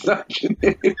 He's such an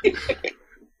idiot.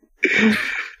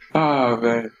 Oh,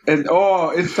 man. And,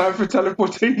 it's time for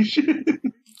teleportation.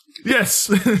 Yes.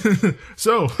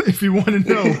 So, if you want to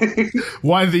know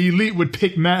why the Elite would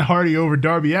pick Matt Hardy over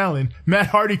Darby Allin, Matt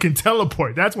Hardy can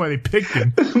teleport. That's why they picked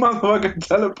him. This motherfucker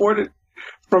teleported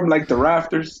from, like, the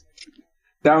rafters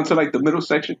down to, like, the middle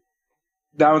section.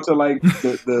 Down to like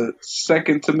the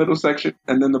second to middle section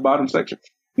and then the bottom section.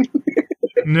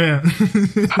 Yeah.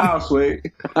 How, Sway?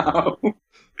 How?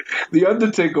 The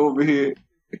Undertaker over here.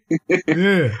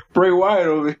 Yeah. Bray Wyatt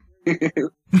over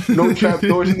here. No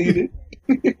trapdoors needed.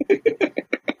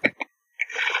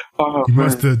 Oh, he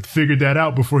must have figured that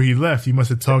out before he left. He must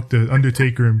have talked to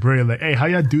Undertaker and Bray like, hey, how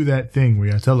y'all do that thing where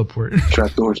y'all teleport?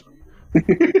 Trapdoors.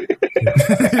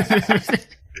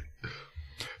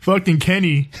 Fucking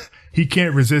Kenny, he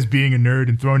can't resist being a nerd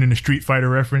and throwing in a Street Fighter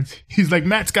reference. He's like,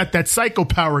 Matt's got that psycho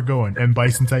power going, and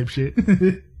Bison type shit.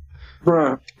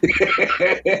 Bruh.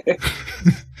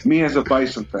 Me as a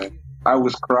Bison fan, I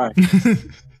was crying.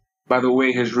 By the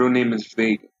way, his real name is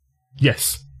Vega.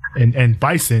 Yes. And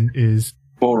Bison is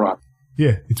Borog.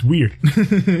 Yeah, it's weird.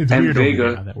 It's and weird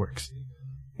Vega, how that works.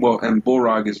 Well, and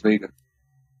Borog is Vega.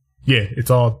 Yeah, it's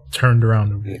all turned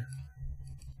around over here.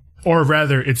 Or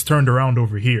rather, it's turned around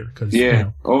over here. Cause,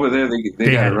 over there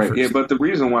they got it right. Yeah, but the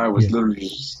reason why was literally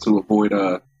just to avoid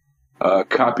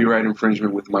copyright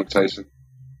infringement with Mike Tyson.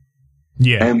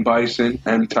 Yeah. M. Bison,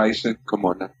 M. Tyson. Come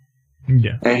on now.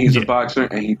 Yeah. And he's a boxer,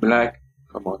 and he's black.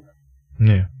 Come on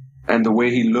now. Yeah. And the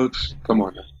way he looks. Come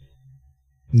on now.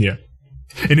 Yeah.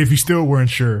 And if you still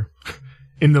weren't sure,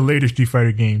 in the later Street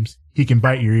Fighter games, he can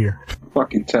bite your ear.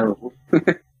 Fucking terrible.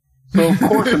 So, of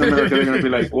course, in America, they're going to be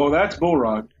like, well, that's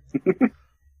Bullrog.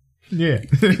 Yeah.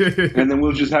 And then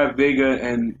we'll just have Vega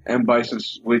and M. Bison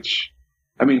switch.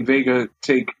 I mean, Vega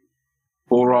take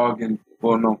Bullrog and,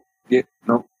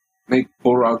 make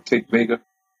Bullrog take Vega.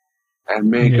 And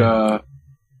make the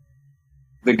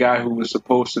guy who was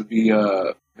supposed to be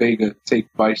Vega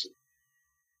take Bison.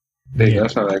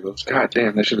 That's how that goes. God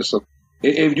damn, that shit is so...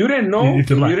 If you didn't know, my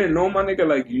nigga,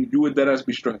 like, you would deadass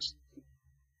be stressed.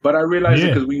 But I realized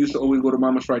it because we used to always go to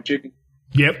Mama's Fried Chicken.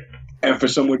 Yep. And for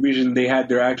some weird reason, they had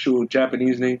their actual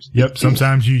Japanese names. Yep.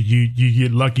 Sometimes you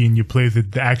get lucky and you play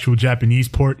the actual Japanese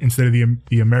port instead of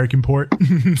the American port.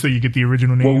 So you get the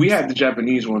original name. Well, we had the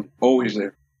Japanese one always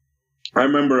there. I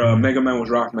remember Mega Man was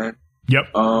Rockman. Yep.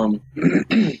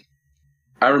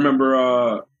 I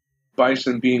remember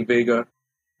Bison being Vega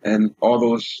and all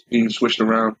those being switched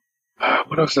around.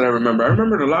 What else did I remember? I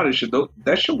remembered a lot of shit.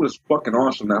 That shit was fucking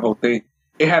awesome, that whole thing.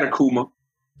 It had Akuma,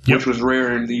 which was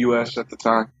rare in the U.S. at the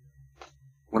time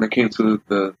when it came to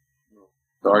the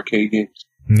arcade games.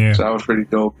 Yeah. So that was pretty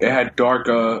dope. It had Dark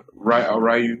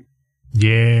Ryu.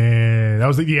 Yeah. That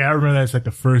was I remember that's like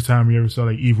the first time we ever saw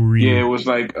like Evil Ryu. Yeah, it was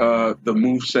like the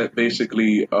moveset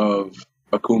basically of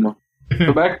Akuma.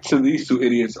 So back to these two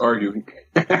idiots arguing.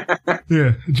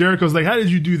 Yeah. Jericho's like, how did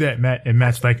you do that, Matt? And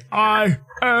Matt's like, I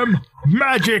am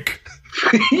magic.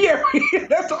 Yeah,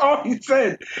 that's all he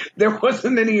said. There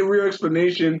wasn't any real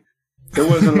explanation. There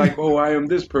wasn't like, oh, I am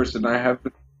this person.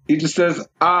 He just says,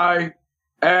 I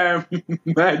am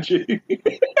magic.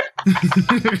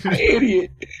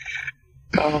 Idiot.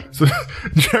 So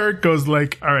Jericho's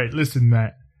like, all right, listen,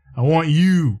 Matt, I want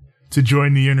you to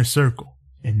join the inner circle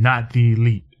and not the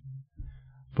elite.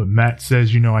 But Matt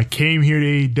says, I came here to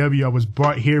AEW. I was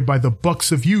brought here by the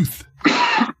Bucks of Youth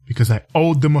because I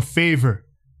owed them a favor.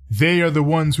 They are the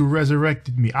ones who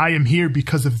resurrected me. I am here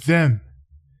because of them.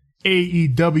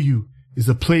 AEW is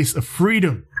a place of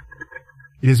freedom.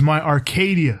 It is my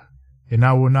Arcadia, and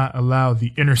I will not allow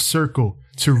the inner circle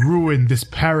to ruin this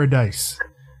paradise.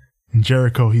 And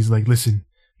Jericho, he's like, listen,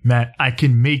 Matt, I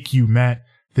can make you, Matt,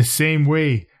 the same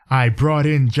way I brought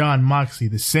in Jon Moxley,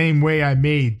 the same way I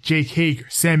made Jake Hager,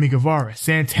 Sammy Guevara,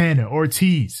 Santana,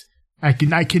 Ortiz. I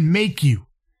can make you.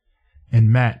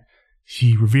 And Matt,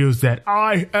 he reveals that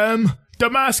I am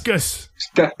Damascus,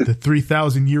 the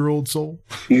 3,000-year-old soul.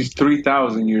 He's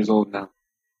 3,000 years old now.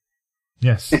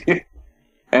 Yes.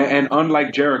 and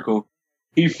unlike Jericho,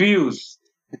 he feels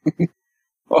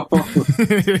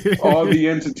all the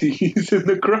entities in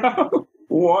the crowd.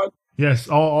 What? Yes,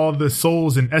 all the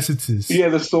souls and essences. Yeah,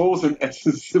 the souls and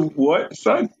essences. What,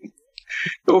 son?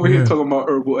 Over here talking about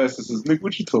herbal essences. Nick,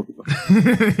 what you talking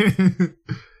about?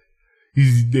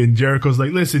 And Jericho's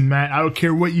like, listen, Matt, I don't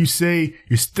care what you say.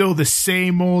 You're still the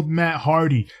same old Matt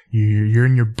Hardy. You're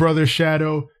in your brother's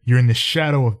shadow. You're in the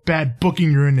shadow of bad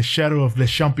booking. You're in the shadow of Le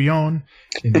Champion.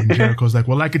 And Jericho's like,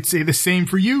 well, I could say the same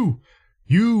for you.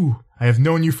 I have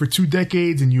known you for 2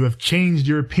 decades and you have changed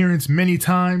your appearance many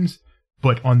times.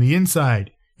 But on the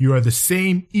inside, you are the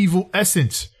same evil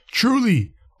essence.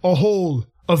 Truly, a hole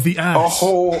of the ass. A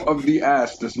hole of the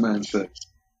ass, this man says.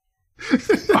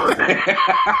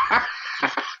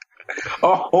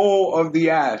 A hole of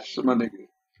the ass, my nigga.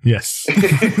 Yes.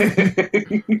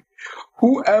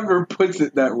 Whoever puts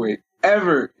it that way,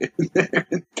 ever in their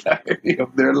entirety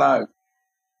of their life.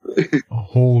 A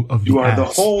hole of the ass. You are the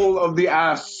hole of the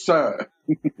ass, sir.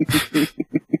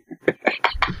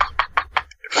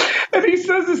 And he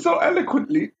says it so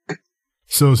eloquently.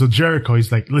 So Jericho, he's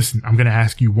like, listen, I'm going to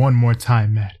ask you one more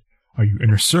time, Matt. Are you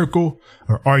inner circle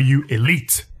or are you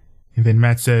elite? And then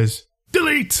Matt says,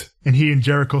 delete. And he and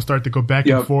Jericho start to go back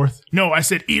and forth. No, I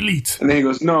said elite. And then he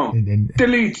goes, no,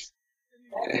 delete.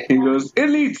 And he goes,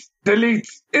 elite, delete,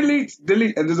 elite,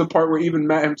 delete. And there's a part where even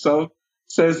Matt himself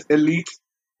says elite.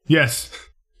 Yes.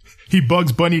 He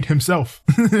Bugs Bunnied himself.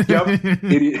 Yep.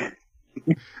 Idiot.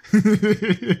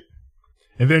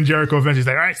 And then Jericho eventually is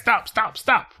like, all right,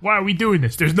 stop. Why are we doing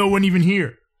this? There's no one even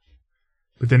here.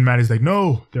 But then Matt is like,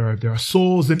 no, there are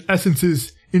souls and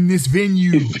essences in this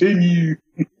venue. He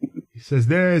says,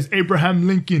 there's Abraham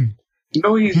Lincoln.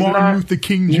 No, he's Martin not. Luther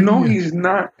King Jr. No, he's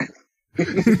not.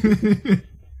 And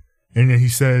then he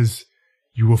says,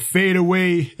 You will fade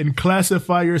away and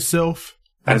classify yourself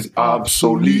as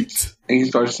obsolete. And he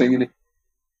starts singing it.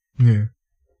 Yeah.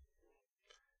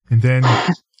 And then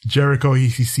Jericho, he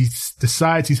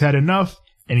decides he's had enough,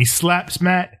 and he slaps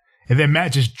Matt, and then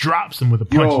Matt just drops him with a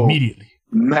punch immediately.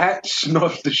 Matt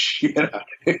snuffed the shit out of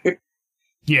him.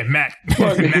 Yeah, Matt.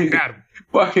 Matt got him.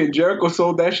 Fucking Jericho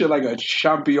sold that shit like a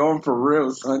champion for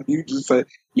real, son. You just said,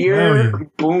 yeah,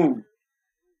 boom.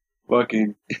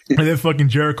 Fucking. And then fucking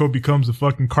Jericho becomes a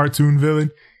fucking cartoon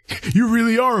villain. You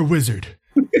really are a wizard.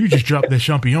 You just dropped that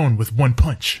champion with one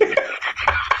punch.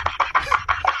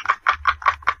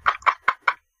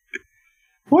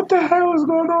 What the hell is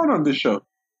going on this show?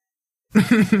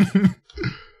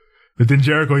 But then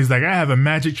Jericho, he's like, I have a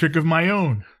magic trick of my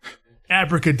own.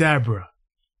 Abracadabra.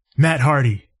 Matt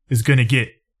Hardy is going to get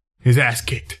his ass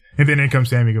kicked. And then in comes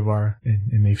Sammy Guevara,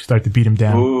 and they start to beat him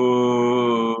down.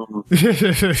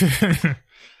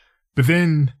 But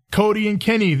then Cody and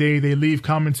Kenny, they leave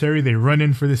commentary. They run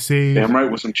in for the save. Damn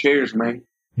right, with some chairs, man.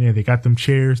 Yeah, they got them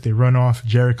chairs. They run off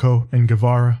Jericho and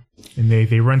Guevara, and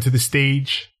they run to the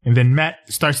stage. And then Matt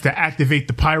starts to activate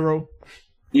the pyro.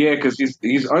 Yeah, because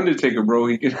he's Undertaker, bro.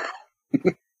 He can.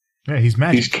 Yeah, he's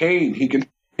magic. He's Kane. He can.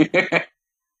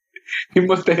 He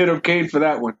must have hit up Kane for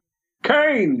that one.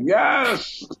 Kane,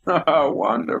 yes,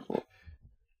 wonderful.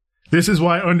 This is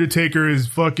why Undertaker is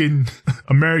fucking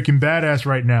American badass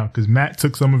right now, because Matt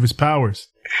took some of his powers.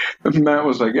 Matt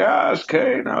was like, yes,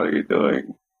 Kane, how are you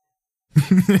doing?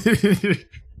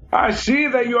 I see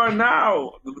that you are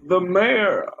now the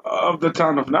mayor of the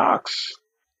town of Knox.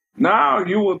 Now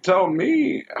you will tell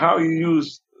me how you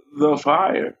use the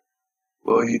fire.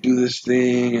 Well, you do this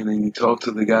thing, and then you talk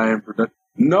to the guy in production.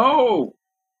 No!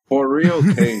 For real,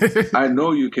 Kane. I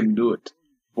know you can do it.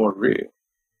 For real.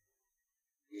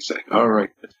 He's like, all right.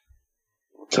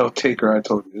 Tell Taker I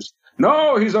told you this.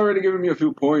 No, he's already given me a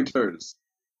few pointers.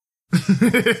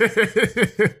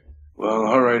 Well,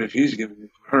 all right, if he's giving me...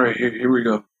 All right, here we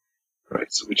go. All right,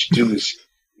 so what you do is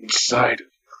inside of...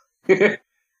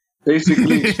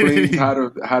 Basically explains how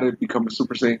to become a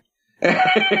Super Saiyan.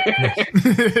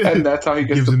 And that's how he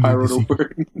gets the pyro to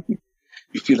work.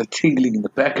 You feel a tingling in the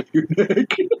back of your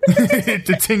neck. It's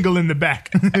a tingle in the back.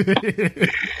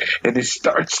 And it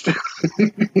starts to...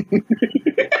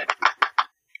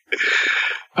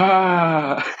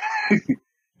 That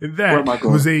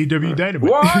was AEW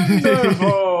Dynamite.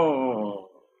 Wonderful!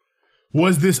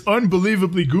 Was this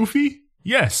unbelievably goofy?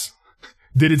 Yes.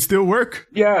 Did it still work?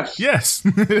 Yes. Yes.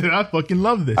 I fucking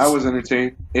love this. I was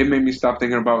entertained. It made me stop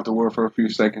thinking about the word for a few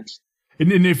seconds.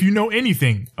 And if you know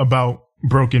anything about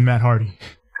broken Matt Hardy,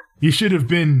 you should have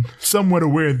been somewhat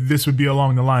aware that this would be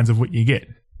along the lines of what you get.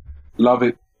 Love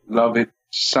it. Love it.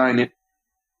 Sign it.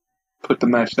 Put the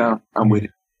match down. I'm with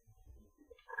it.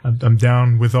 I'm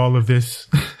down with all of this.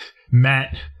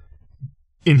 Matt,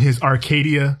 in his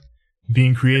Arcadia,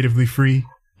 being creatively free,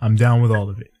 I'm down with all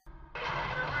of it.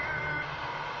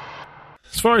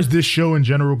 As far as this show in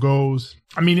general goes,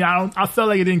 I mean, I felt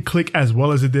like it didn't click as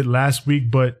well as it did last week,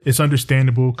 but it's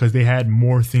understandable because they had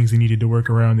more things they needed to work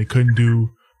around. They couldn't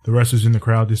do the wrestlers in the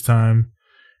crowd this time.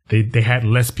 They had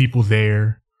less people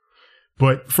there,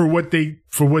 but for what they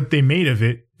made of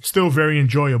it, still very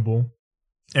enjoyable.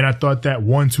 And I thought that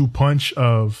 1-2 punch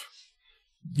of,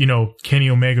 Kenny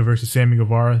Omega versus Sammy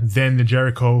Guevara, then the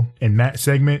Jericho and Matt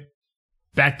segment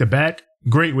back to back,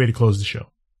 great way to close the show.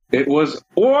 It was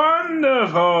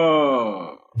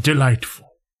wonderful. Delightful.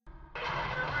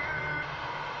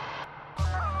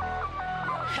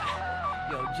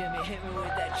 Yo, Jimmy, hit me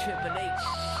with that Triple H.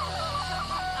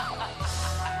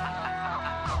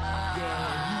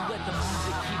 Yeah, you let the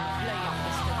music keep playing,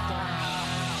 Mr. Don.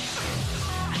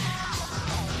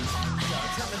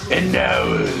 And now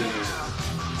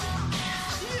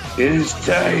it is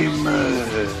time.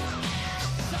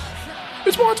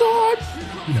 It's my time.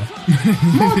 My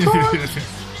time.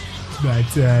 My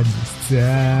time is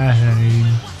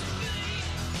time.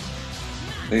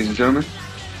 Ladies and gentlemen,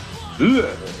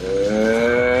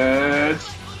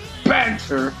 let's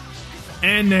banter.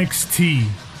 NXT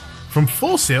from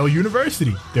Full Sail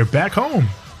University. They're back home.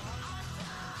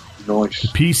 Nice. The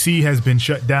PC has been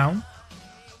shut down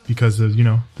because of,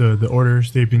 the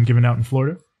orders they've been giving out in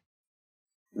Florida.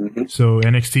 Mm-hmm. So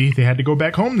NXT, they had to go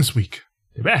back home this week.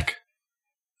 They're back.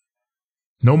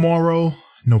 No Mauro,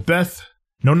 no Beth,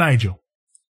 no Nigel.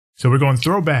 So we're going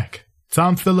throwback.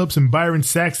 Tom Phillips and Byron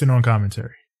Saxton on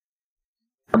commentary.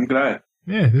 I'm glad.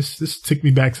 Yeah, this took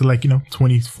me back to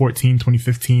 2014,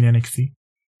 2015 NXT.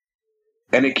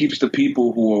 And it keeps the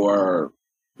people who are,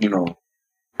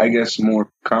 I guess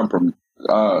more compromisable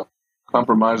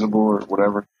or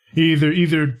whatever.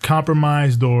 Either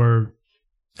compromised or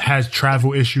has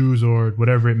travel issues or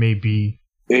whatever it may be.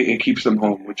 It keeps them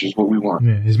home, which is what we want.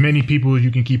 Yeah, as many people as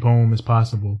you can keep home as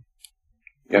possible.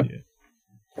 Yep. Yeah.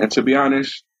 And to be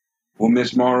honest, we'll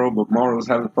miss Morrow, but Morrow's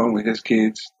having fun with his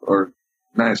kids, or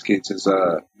not his kids, his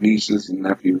nieces and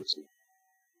nephews,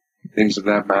 and things of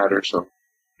that matter. So,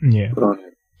 Yeah. put on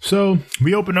it. So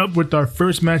we open up with our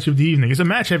first match of the evening. It's a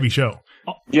match heavy show.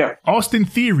 Yeah, Austin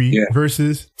Theory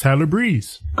versus Tyler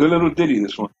Breeze. good little ditty,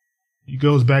 this one. It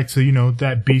goes back to, you know,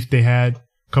 that beef they had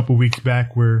a couple weeks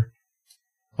back where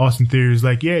Austin Theory is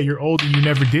like, yeah, you're old and you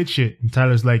never did shit. And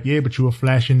Tyler's like, yeah, but you were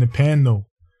flash in the pan though.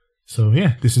 So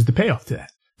yeah, this is the payoff to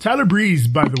that. Tyler Breeze,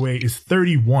 by the way, is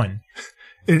 31.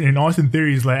 And Austin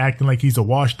Theory is like acting like he's a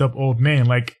washed up old man.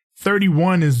 Like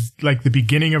 31 is like the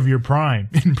beginning of your prime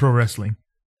in pro wrestling.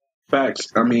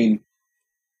 Facts. I mean,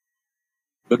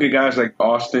 look at guys like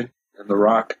Austin and The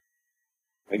Rock.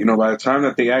 Like, you know, by the time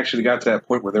that they actually got to that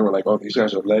point where they were like, oh, these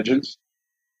guys are legends,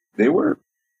 they were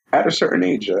at a certain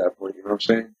age at that point, you know what I'm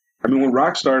saying? I mean, when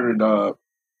Rock started,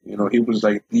 you know, he was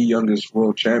like the youngest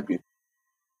world champion.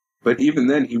 But even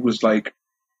then, he was like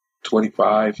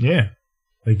 25. Yeah.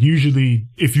 Like usually,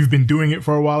 if you've been doing it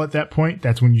for a while at that point,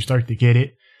 that's when you start to get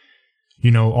it.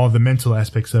 You know, all the mental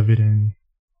aspects of it. And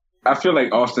I feel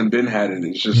like Austin Ben had it.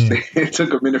 It's just, it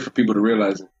took a minute for people to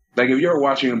realize it. Like, if you're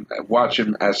watch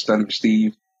him as Stunning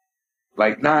Steve,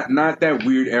 like, not that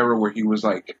weird era where he was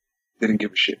like, didn't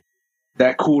give a shit.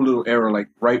 That cool little era, like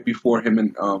right before him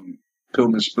and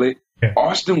Pillman split. Yeah.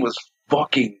 Austin was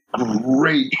fucking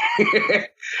great.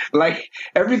 Like,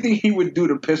 everything he would do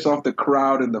to piss off the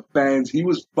crowd and the fans, he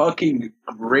was fucking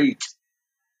great.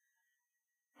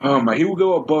 Oh my, he would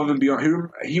go above and beyond.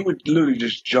 He would literally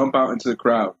just jump out into the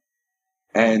crowd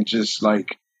and just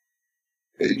like,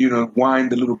 you know,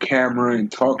 wind the little camera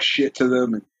and talk shit to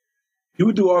them. And he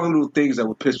would do all the little things that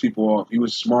would piss people off. He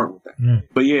was smart with that. Yeah.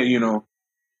 But yeah, you know,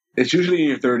 it's usually in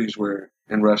your 30s where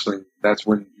in wrestling, that's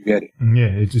when you get it. yeah,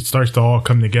 it starts to all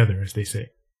come together, as they say.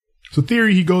 So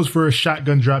Theory, he goes for a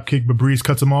shotgun drop kick, but Breeze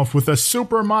cuts him off with a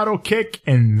supermodel kick,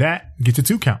 and that gets a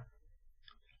 2 count.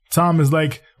 Tom is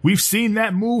like, we've seen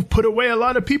that move put away a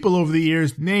lot of people over the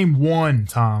years. Name one,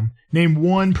 Tom. Name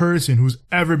one person who's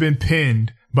ever been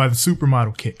pinned by the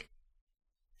supermodel kick.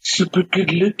 Super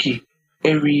good looking.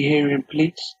 Every hair in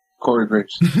place. Corey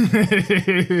Graves.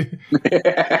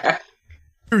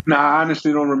 Nah, I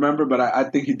honestly don't remember, but I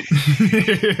think he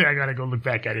did. I gotta go look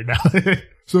back at it now.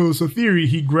 So Theory,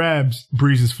 he grabs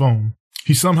Breeze's phone.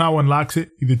 He somehow unlocks it.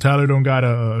 Either Tyler don't got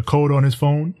a code on his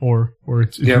phone or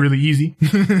it's really easy.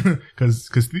 Cause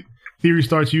Theory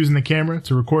starts using the camera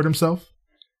to record himself.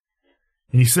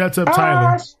 And he sets up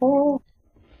Tyler.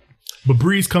 But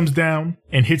Breeze comes down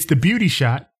and hits the beauty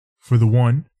shot for the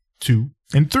 1, 2,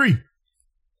 and 3.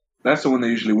 That's the one that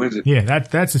usually wins it. Yeah,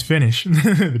 that's his finish.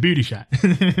 The beauty shot.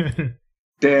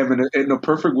 Damn, in a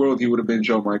perfect world, he would have been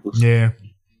Joe Michaels. Yeah.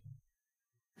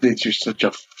 Bitch, you're such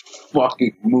a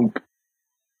fucking mook.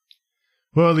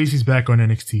 Well, at least he's back on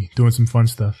NXT, doing some fun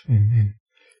stuff and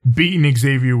beating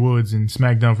Xavier Woods in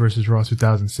SmackDown vs. Raw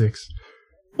 2006.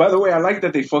 By the way, I like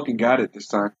that they fucking got it this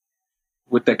time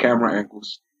with the camera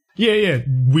angles. Yeah.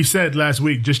 We said last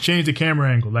week, just change the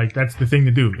camera angle. Like, that's the thing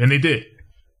to do. And they did.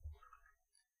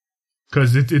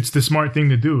 Because it's the smart thing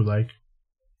to do. Like,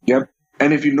 yep.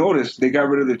 And if you notice, they got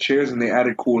rid of the chairs and they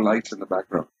added cool lights in the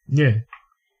background. Yeah.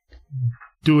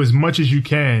 Do as much as you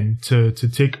can to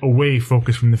take away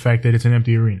focus from the fact that it's an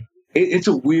empty arena. It's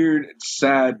a weird,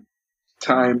 sad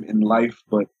time in life,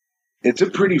 but it's a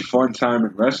pretty fun time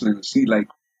in wrestling to see, like,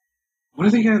 what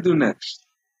are they going to do next?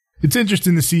 It's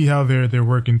interesting to see how they're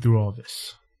working through all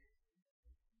this.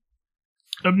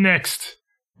 Up next,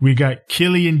 we got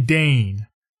Killian Dane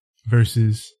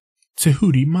versus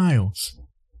Tahuti Miles.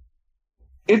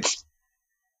 It's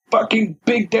fucking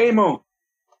Big Damo.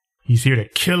 He's here to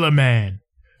kill a man.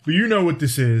 But you know what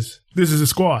this is. This is a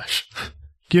squash.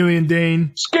 Killian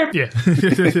Dane. Skip. Yeah.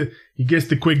 He gets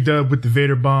the quick dub with the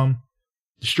Vader bomb.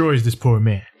 Destroys this poor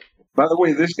man. By the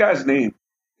way, this guy's name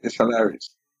is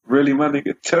hilarious. Really, my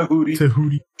nigga? Tahuti.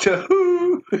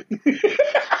 Tahoo.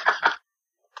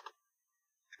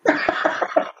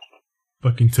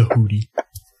 Fucking Tahuti.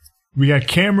 We got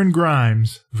Cameron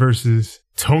Grimes versus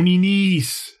Tony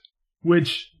Nese.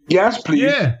 Which... Yes, please.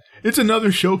 Yeah. It's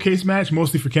another showcase match,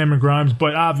 mostly for Cameron Grimes,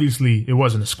 but obviously it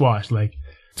wasn't a squash. Like,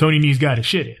 Tony Nese got his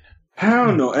shit in.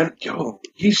 Hell no. And, yo,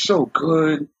 he's so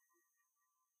good.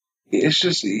 It's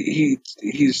just,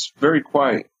 he's very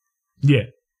quiet. Yeah.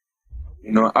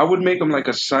 You know, I would make him like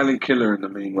a silent killer in the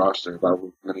main roster if I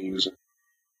were going to use him.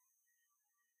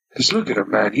 Just look at him,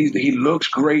 man. He looks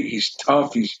great. He's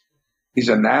tough. He's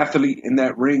an athlete in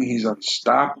that ring. He's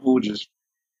unstoppable. Just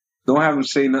Don't have him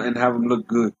say nothing. Have him look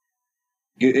good.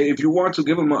 If you want to,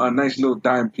 give him a nice little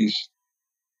dime piece.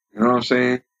 You know what I'm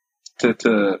saying?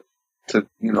 To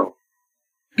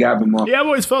gab him up. Yeah, I've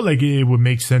always felt like it would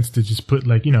make sense to just put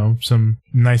like, some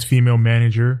nice female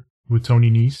manager with Tony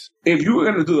Nese. If you were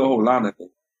going to do the whole Lana thing,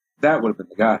 that would have been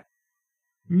the guy.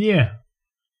 Yeah.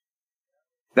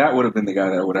 That would have been the guy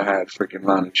that would have had freaking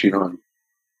Lana cheat on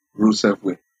Rusev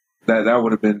with. That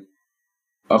would have been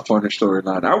a funner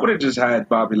storyline. I would have just had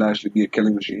Bobby Lashley be a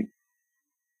killing machine.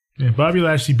 Yeah, Bobby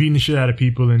Lashley beating the shit out of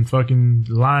people and fucking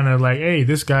Lana like, hey,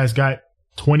 this guy's got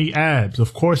 20 abs.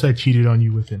 Of course I cheated on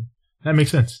you with him. That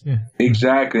makes sense. Yeah.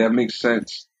 Exactly. That makes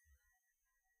sense.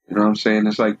 You know what I'm saying?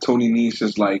 It's like Tony Nese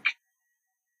is like,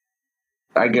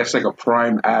 I guess like a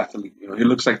prime athlete. He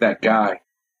looks like that guy.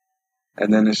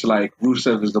 And then it's like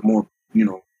Rusev is the more,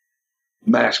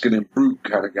 masculine brute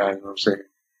kind of guy. You know what I'm saying?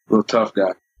 Real tough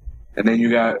guy. And then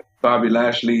you got Bobby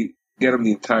Lashley. Get him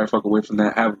the entire fuck away from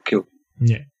that. Have him killed.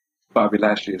 Yeah. Bobby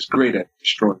Lashley is great at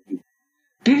destroying people.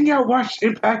 Didn't y'all watch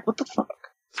Impact? What the fuck?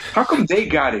 How come they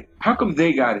got it?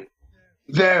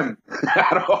 Them.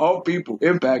 Out of all people.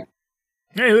 Impact.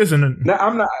 Hey, listen.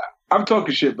 Now, I'm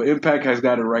talking shit, but Impact has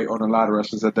got it right on a lot of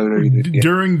wrestlers that WWE did.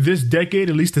 During this decade,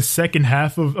 at least the second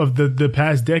half of the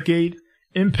past decade,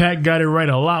 Impact got it right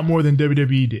a lot more than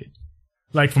WWE did.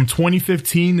 Like from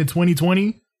 2015 to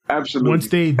 2020. Absolutely. Once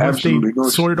they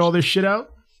sorted all this shit out.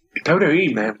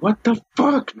 WWE, man, what the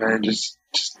fuck, man? Just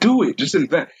do it. Just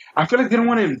invest. I feel like they don't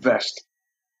want to invest.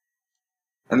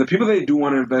 And the people they do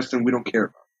want to invest in, we don't care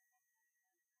about.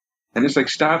 And it's like,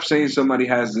 stop saying somebody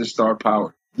has this star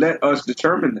power. Let us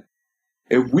determine that.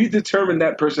 If we determine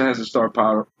that person has a star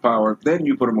power, then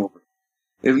you put them over.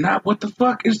 If not, what the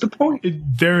fuck is the point?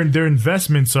 Their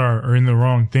investments are in the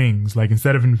wrong things. Like,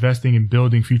 instead of investing in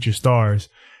building future stars,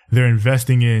 they're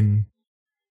investing in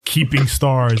keeping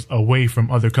stars away from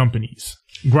other companies.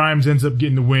 Grimes ends up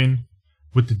getting the win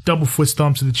with the double foot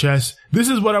stomp to the chest. This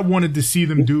is what I wanted to see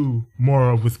them do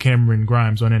more of with Cameron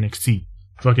Grimes on NXT.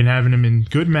 Fucking having him in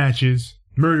good matches,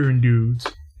 murdering dudes,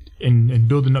 and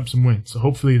building up some wins. So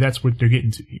hopefully that's what they're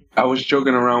getting to. I was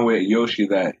joking around with Yoshi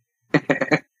that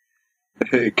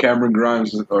Cameron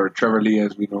Grimes, or Trevor Lee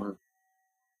as we know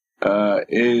him,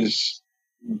 is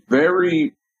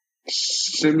very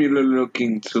similar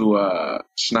looking to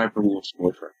Sniper Wolf's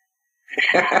boyfriend.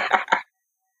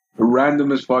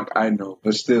 Random as fuck, I know.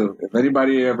 But still, if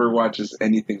anybody ever watches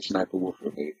anything Sniper Wolf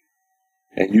related,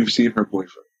 and you've seen her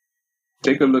boyfriend,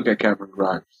 take a look at Cameron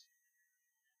Grimes.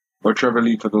 Or Trevor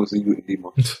Lee for those of you in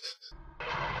demo.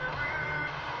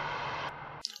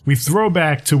 We throw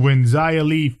back to when Xia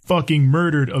Li fucking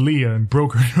murdered Aaliyah and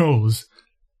broke her nose.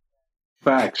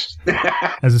 Facts.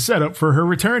 As a setup for her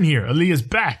return here. Aaliyah's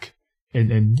back.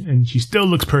 And she still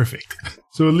looks perfect.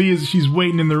 So she's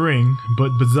waiting in the ring, but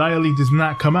Xia Li does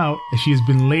not come out as she has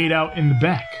been laid out in the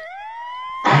back.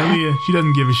 And Aaliyah, she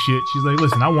doesn't give a shit. She's like,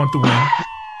 listen, I want the win.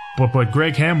 But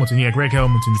Greg Hamilton's there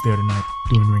tonight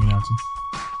doing ring announcing.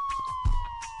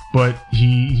 But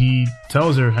he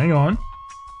tells her, hang on.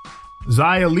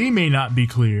 Xia Li may not be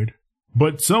cleared,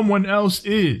 but someone else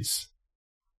is.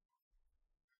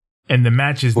 And the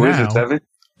match is now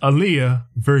Aaliyah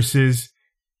versus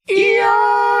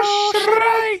Io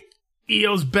Shirai.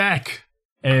 Io's back.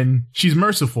 And she's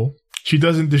merciful. She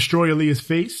doesn't destroy Aaliyah's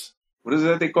face. What is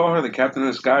that they call her? The Captain of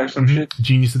the Sky or some shit?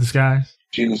 Genius of the Skies.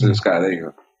 Genius of the Sky, there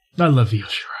you go. I love Io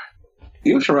Shirai.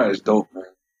 Io Shirai is dope, man.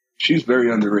 She's very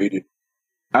underrated.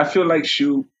 I feel like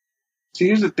see,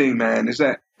 here's the thing, man, is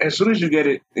that as soon as you get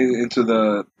it into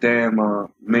the damn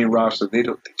main roster, they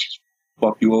just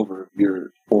fuck you over if you're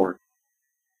foreign.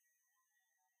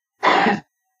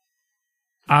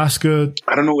 Asuka.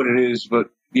 I don't know what it is, but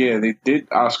yeah, they did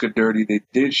Asuka dirty. They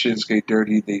did Shinsuke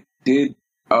dirty. They did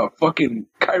fucking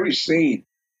Kairi Sane,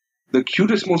 the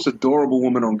cutest, most adorable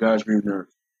woman on God's green earth,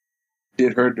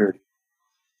 did her dirty,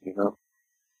 you know?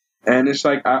 And it's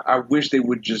like, I wish they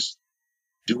would just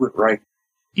do it right.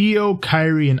 Io,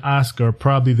 Kairi, and Asuka are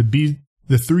probably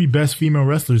the three best female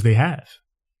wrestlers they have.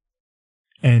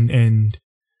 And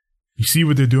you see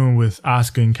what they're doing with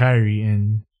Asuka and Kairi,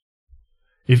 and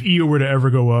if Io were to ever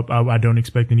go up, I don't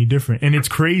expect any different. And it's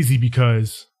crazy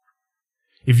because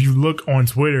if you look on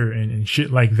Twitter and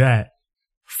shit like that,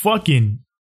 fucking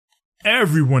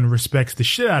everyone respects the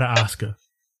shit out of Asuka.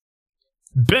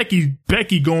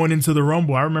 Becky going into the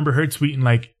Rumble, I remember her tweeting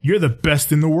like, you're the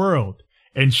best in the world.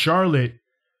 And Charlotte,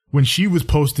 when she was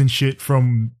posting shit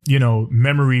from,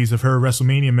 memories of her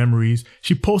WrestleMania memories,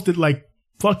 she posted like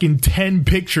fucking 10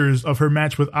 pictures of her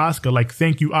match with Asuka. Like,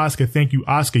 thank you,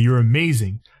 Asuka. You're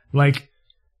amazing. Like,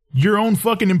 your own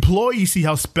fucking employees see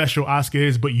how special Asuka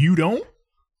is, but you don't?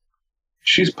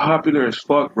 She's popular as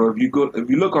fuck, bro. If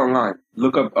you look online,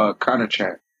 look up Kana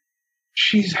Chan.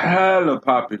 She's hella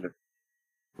popular.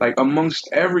 Like amongst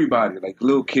everybody. Like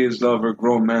little kids love her,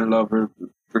 grown men love her,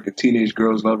 freaking teenage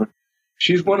girls love her.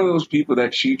 She's one of those people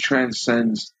that she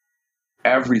transcends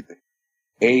everything.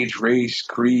 Age, race,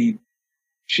 creed.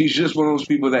 She's just one of those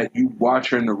people that you watch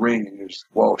her in the ring and you're just,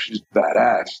 whoa, she's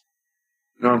badass.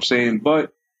 You know what I'm saying?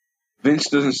 But Vince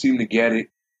doesn't seem to get it.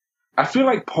 I feel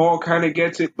like Paul kind of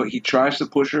gets it, but he tries to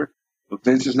push her. But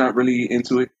Vince is not really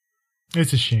into it.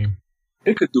 It's a shame.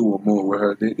 They could do more with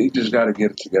her. They just got to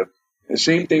get it together. The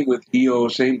same thing with Io.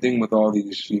 Same thing with all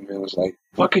these females. Like,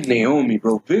 fucking Naomi,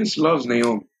 bro. Vince loves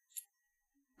Naomi.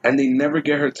 And they never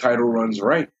get her title runs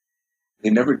right. They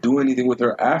never do anything with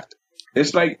her after.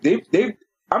 It's like,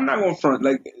 I'm not going to front.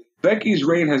 Like, Becky's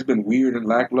reign has been weird and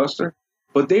lackluster,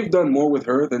 but they've done more with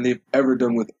her than they've ever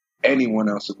done with anyone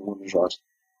else in the women's roster.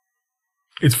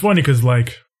 It's funny because,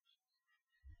 like,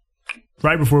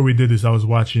 right before we did this, I was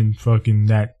watching fucking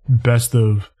that best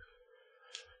of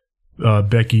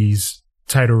Becky's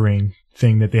title reign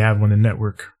thing that they have on the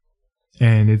network.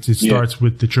 And it starts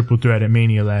with the triple threat at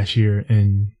Mania last year.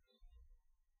 And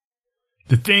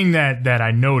the thing that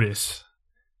I notice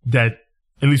that,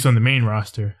 at least on the main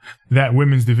roster, that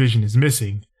women's division is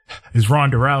missing is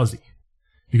Ronda Rousey.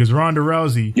 Because Ronda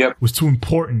Rousey was too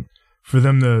important for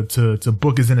them to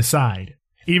book as an aside.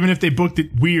 Even if they booked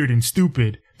it weird and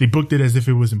stupid, they booked it as if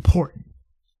it was important.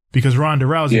 Because Ronda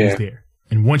Rousey was there.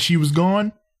 And once she was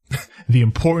gone, the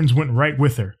importance went right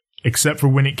with her. Except for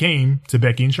when it came to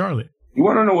Becky and Charlotte. You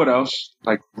want to know what else,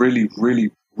 like, really,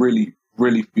 really, really,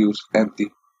 really feels empty?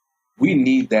 We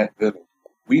need that villain.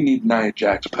 We need Nia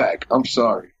Jax back. I'm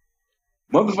sorry.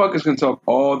 Motherfuckers can talk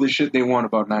all the shit they want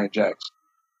about Nia Jax.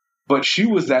 But she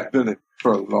was that villain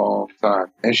for a long time.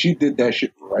 And she did that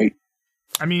shit right.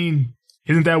 I mean,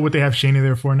 isn't that what they have Shayna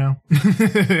there for now?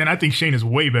 And I think Shayna's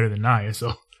way better than Nia,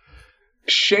 so.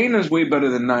 Shayna's way better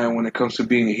than Nia when it comes to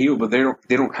being a heel, but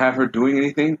they don't have her doing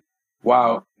anything.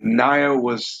 While Nia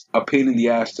was a pain in the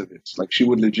ass to Vince. Like, she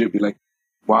would legit be like,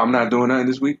 well, I'm not doing nothing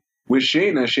this week. With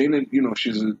Shayna, you know,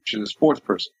 she's a sports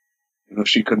person. You know,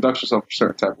 she conducts herself a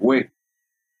certain type of way.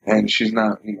 And she's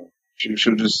not, you know,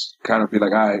 she'll just kind of be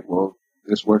like, all right, well,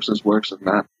 this works, and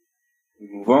not. We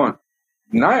move on.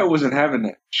 Nia wasn't having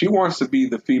that. She wants to be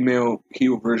the female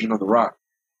heel version of The Rock.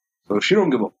 So she don't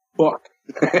give a fuck.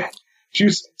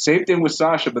 Same thing with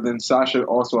Sasha, but then Sasha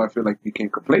also, I feel like, became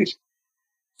complacent.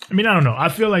 I mean, I don't know. I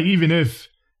feel like even if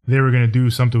they were going to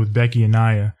do something with Becky and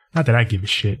Nia, not that I give a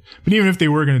shit, but even if they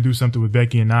were going to do something with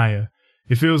Becky and Nia,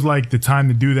 it feels like the time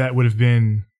to do that would have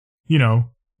been, you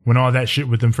know, when all that shit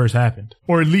with them first happened.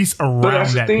 Or at least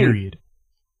around that period.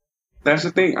 That's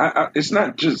the thing. It's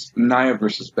not just Nia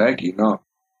versus Becky, no.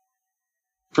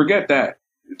 Forget that.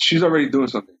 She's already doing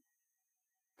something.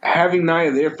 Having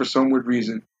Nia there for some weird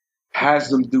reason has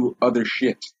them do other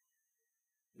shit.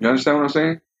 You understand what I'm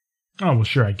saying? Oh, well,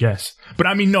 sure, I guess. But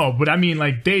I mean, no. But I mean,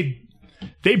 like, they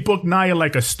booked Nia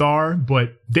like a star,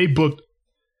 but they booked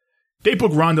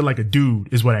Ronda like a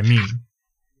dude, is what I mean.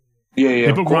 Yeah.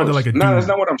 They booked Ronda like a dude. No, that's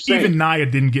not what I'm saying. Even Nia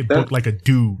didn't get booked like a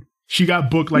dude. She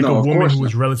got booked like a woman who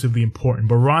was relatively important.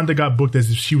 But Ronda got booked as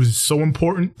if she was so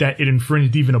important that it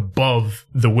infringed even above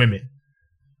the women.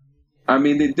 I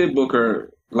mean, they did book her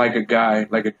like a guy,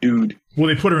 like a dude. Well,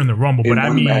 they put her in the Rumble, but I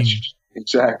mean... match.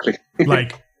 Exactly.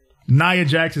 Like, Nia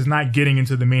Jax is not getting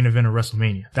into the main event of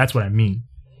WrestleMania. That's what I mean.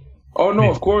 Oh, no,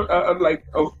 of course.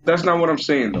 That's not what I'm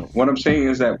saying, though. What I'm saying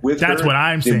is that with That's her, what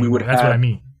I'm saying. That's what I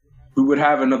mean. We would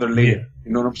have another layer. Yeah.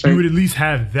 You know what I'm saying? You would at least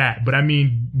have that. But I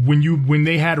mean, when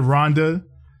they had Ronda,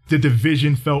 the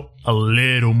division felt a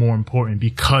little more important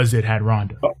because it had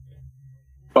Ronda.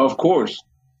 Of course.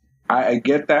 I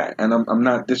get that, and I'm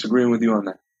not disagreeing with you on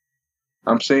that.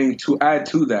 I'm saying to add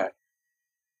to that,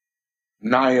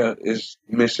 Nia is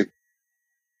missing.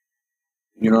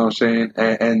 You know what I'm saying?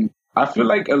 And I feel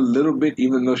like a little bit,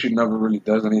 even though she never really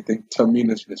does anything,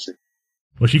 Tamina's missing.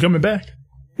 Was she coming back?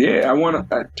 Yeah,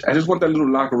 I just want that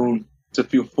little locker room to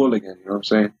feel full again. You know what I'm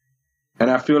saying? And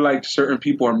I feel like certain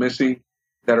people are missing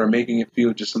that are making it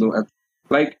feel just a little empty.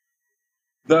 Like,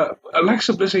 the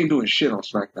Alexa Bliss ain't doing shit on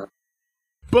SmackDown.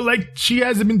 But, like, she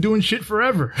hasn't been doing shit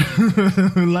forever.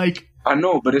 Like, I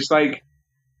know, but it's like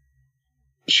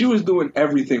she was doing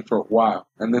everything for a while,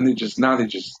 and then now they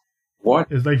just what?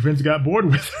 It's like Vince got bored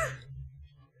with her.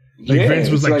 Like, Vince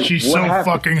was like, she's so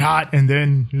fucking hot, and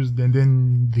then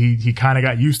he kind of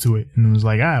got used to it, and was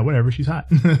like, whatever, she's hot.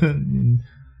 And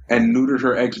neutered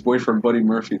her ex-boyfriend Buddy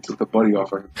Murphy, took the buddy off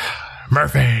her.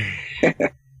 Murphy.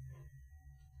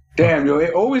 Damn, yo,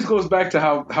 it always goes back to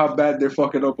how bad they're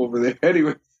fucking up over there.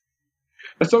 Anyway,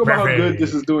 Let's talk about how good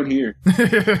this is doing here.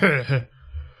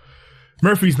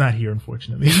 Murphy's not here,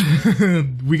 unfortunately.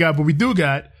 We got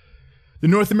the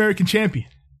North American champion,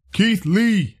 Keith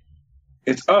Lee.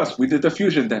 It's us. We did the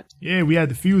fusion then. Yeah, we had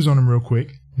the fuse on him real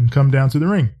quick and come down to the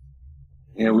ring.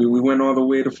 Yeah, we went all the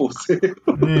way to Full Sail.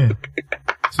 Yeah.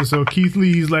 So Keith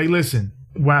Lee's like, listen,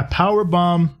 I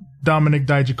powerbomb Dominic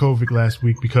Dijakovic last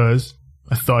week because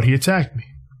I thought he attacked me.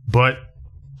 But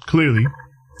clearly,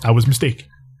 I was mistaken.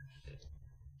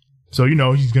 So,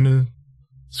 he's going to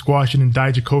squash it and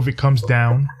Dijakovic comes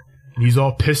down. And he's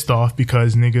all pissed off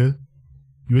because, nigga,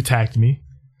 you attacked me.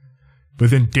 But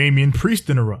then Damian Priest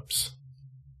interrupts.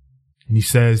 And he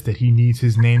says that he needs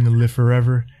his name to live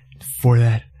forever. For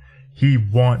that, he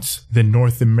wants the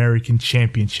North American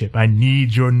Championship. I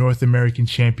need your North American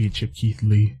Championship, Keith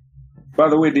Lee. By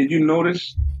the way, did you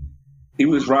notice he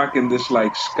was rocking this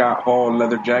like Scott Hall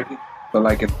leather jacket, but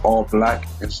like in all black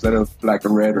instead of black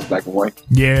and red or black and white?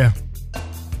 Yeah.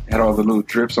 Had all the little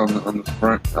drips on the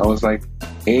front. I was like,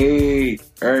 hey,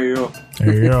 there you go.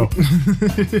 There you go.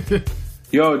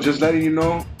 Yo, just letting you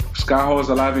know, Scott Hall is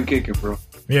alive and kicking, bro.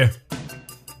 Yeah.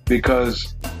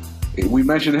 Because we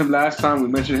mentioned him last time, we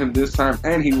mentioned him this time,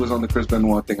 and he was on the Chris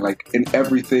Benoit thing, like in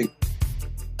everything.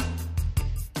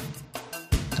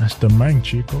 That's the man,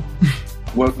 Chico.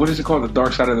 What is it called? The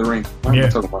Dark Side of the Ring. What am I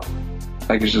talking about?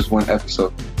 Like it's just one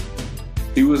episode.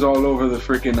 He was all over the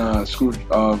freaking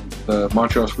the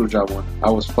Montreal Screwjob one. I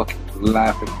was fucking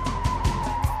laughing.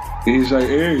 He's like,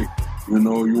 hey,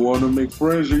 you want to make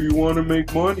friends or you want to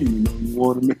make money? You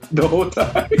want to make the whole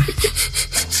time.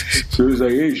 So he's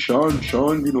like, hey, Sean,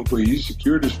 but he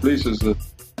secured his place as a,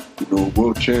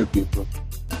 world champion. But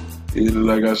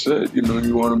like I said, you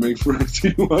want to make friends,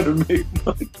 you want to make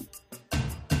money.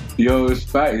 Yo, it's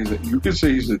fat. He's like, you can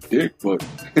say he's a dick, but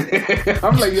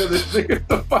I'm like, yo, this nigga's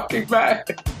the fucking man.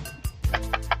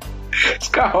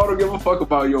 Scott Hall don't give a fuck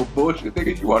about your bullshit.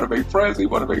 Nigga, you want to make friends, you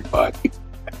want to make money.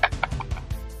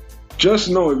 Just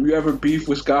know, if you ever beef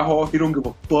with Scott Hall, he don't give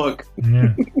a fuck.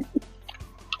 Yeah.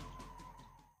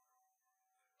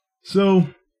 So,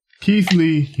 Keith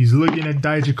Lee, he's looking at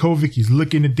Dijakovic, he's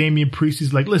looking at Damian Priest,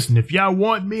 he's like, listen, if y'all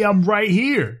want me, I'm right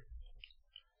here.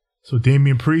 So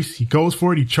Damian Priest, he goes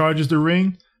for it, he charges the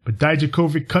ring, but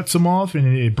Dijakovic cuts him off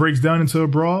and it breaks down into a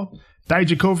brawl.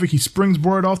 Dijakovic, he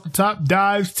springboard off the top,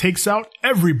 dives, takes out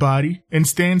everybody, and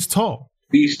stands tall.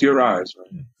 Feast your eyes,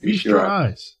 man. Feast your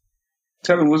eyes.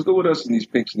 Tell him what's good with us in these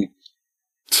pink sneakers.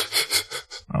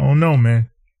 I don't know, man.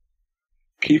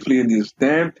 Keith Lee in these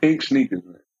damn pink sneakers,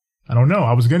 man. I don't know.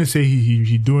 I was gonna say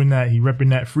he doing that, he repping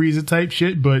that Frieza type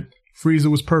shit, but Frieza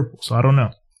was purple, so I don't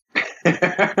know.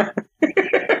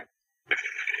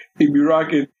 He be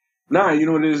rocking. Nah, you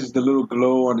know what it is? The little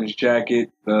glow on his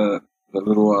jacket, the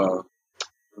little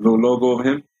logo of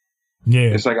him. Yeah,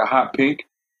 it's like a hot pink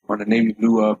on a navy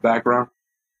blue background.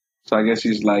 So I guess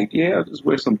he's like, yeah, I'll just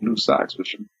wear some blue socks with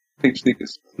some pink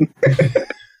sneakers.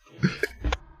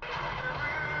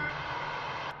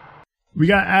 We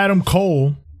got Adam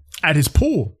Cole at his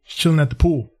pool. He's chilling at the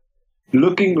pool.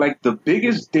 Looking like the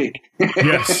biggest dick.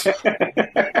 Yes.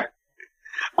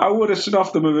 I would have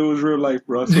snuffed him if it was real life,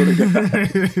 bro. I swear to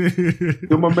God.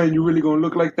 Yo, my man, you really gonna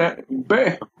look like that?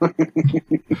 Bam!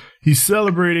 He's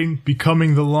celebrating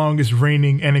becoming the longest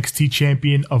reigning NXT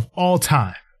champion of all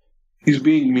time. He's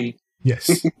being me.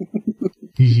 Yes.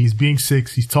 He's being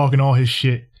six. He's talking all his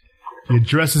shit. He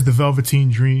addresses the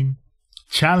Velveteen Dream,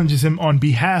 challenges him on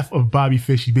behalf of Bobby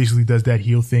Fish. He basically does that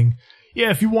heel thing. Yeah,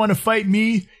 if you want to fight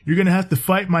me, you're going to have to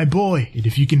fight my boy. And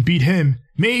if you can beat him,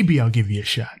 maybe I'll give you a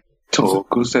shot.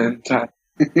 Toku Sentai.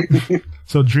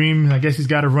 So Dream, I guess he's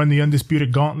got to run the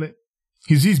Undisputed Gauntlet.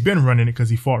 He's been running it because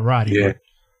he fought Roddy. Yeah.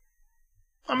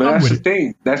 But But that's the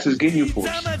thing. That's his Ginyu Force.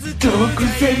 Toku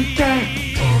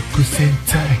Sentai. Toku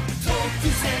Sentai.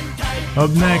 Up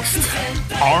next,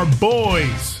 our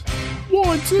boys.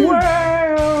 1, 2.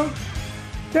 Well,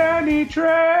 Danny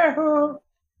Trejo.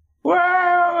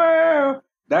 Well.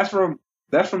 That's from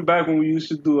back when we used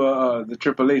to do the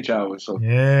Triple H hour. So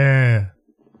Yeah.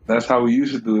 that's how we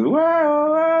used to do it.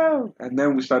 Well. And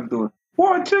then we started doing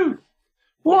 1, 2.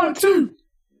 1, 2.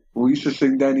 We used to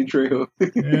sing Danny Trejo.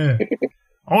 Yeah.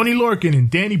 Oni Lorcan and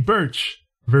Danny Burch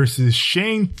versus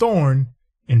Shane Thorne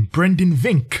and Brendan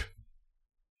Vink.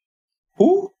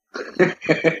 Who?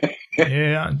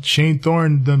 Yeah, Shane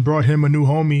Thorne done brought him a new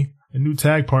homie, a new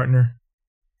tag partner.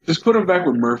 Just put him back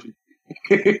with Murphy.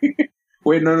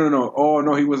 Wait, no. Oh,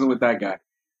 no, he wasn't with that guy.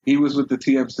 He was with the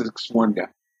TM61 guy.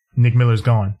 Nick Miller's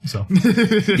gone, so.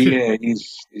 Yeah,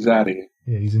 he's out of here.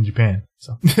 Yeah, he's in Japan,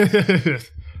 so. But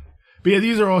yeah,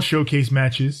 these are all showcase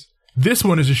matches. This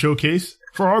one is a showcase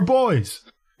for our boys.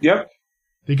 Yep.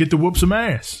 They get to whoop some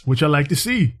ass, which I like to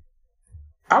see.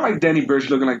 I like Danny Burch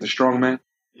looking like the strong man.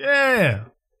 Yeah.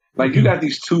 Like, you got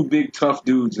these two big, tough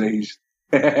dudes, and he's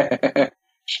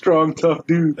strong, tough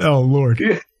dudes. Oh, Lord.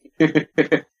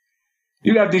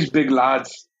 You got these big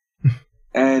lads,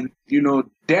 and, you know,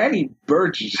 Danny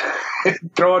Burch is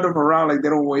throwing them around like they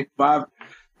don't weigh 5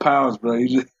 pounds, bro.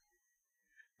 He's just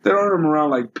throwing them around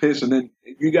like piss, and then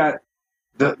you got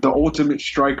the ultimate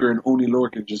striker in Oni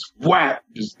Lorcan just whap,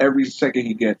 just every second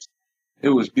he gets. It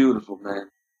was beautiful, man.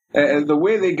 And the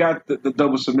way they got the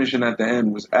double submission at the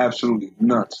end was absolutely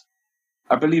nuts.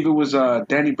 I believe it was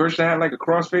Danny Burch that had like a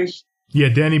crossface. Yeah,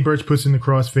 Danny Burch puts in the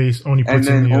crossface. Oni puts and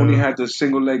then in the... Oni had the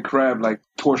single leg crab like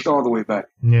torched all the way back.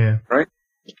 Yeah. Right?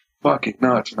 Fucking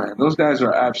nuts, man. Those guys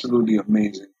are absolutely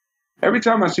amazing. Every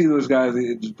time I see those guys,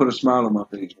 they just put a smile on my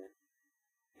face, man.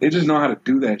 They just know how to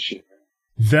do that shit, man.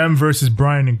 Them versus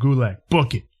Bryan and Gulak.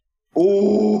 Book it.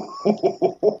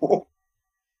 Oh.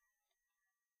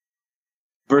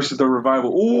 Versus the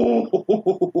Revival.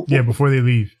 Oh. Yeah, before they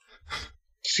leave.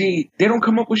 See, they don't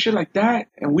come up with shit like that,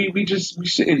 and we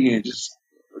sitting here just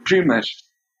dream matches.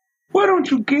 Why don't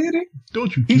you get it?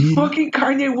 Don't you get He's it? fucking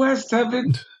Kanye West,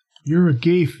 Evan. You're a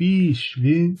gay fish,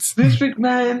 Vince. Vince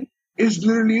McMahon is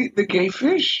literally the gay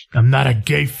fish. I'm not a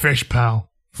gay fish,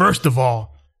 pal. First of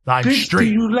all, I'm Vince, straight.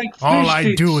 do you like fish all I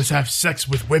sticks? do is have sex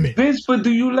with women. Vince, but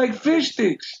do you like fish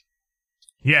sticks?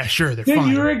 Yeah, sure, they're Then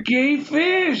fine. you're a gay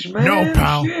fish, man. No,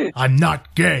 pal. Shit. I'm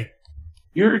not gay.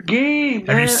 You're gay, man.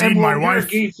 Have you seen my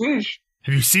wife? You're a gay fish.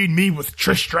 Have you seen me with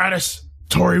Trish Stratus,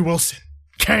 Tori Wilson,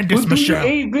 Candice Michelle?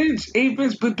 Hey, Vince,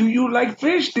 but do you like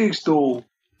fish sticks, though?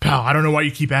 Pal, I don't know why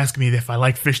you keep asking me if I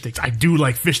like fish sticks. I do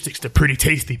like fish sticks. They're pretty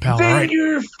tasty, pal, Then alright?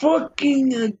 you're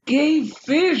fucking a gay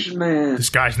fish, man. This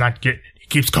guy's not gay. He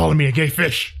keeps calling me a gay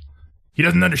fish. He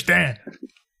doesn't understand.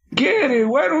 Get it.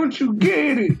 Why don't you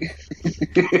get it?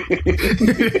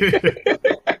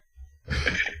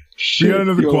 We got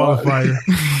another qualifier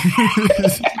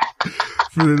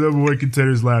for the number one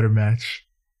contenders ladder match.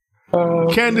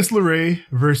 Candice LeRae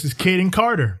versus Kaden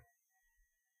Carter.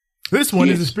 This one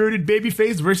is a spirited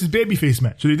babyface versus babyface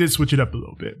match. So they did switch it up a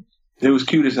little bit. It was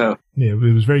cute as hell. Yeah,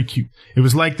 it was very cute. It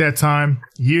was like that time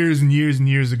years and years and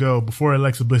years ago before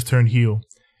Alexa Bliss turned heel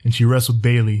and she wrestled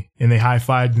Bayley and they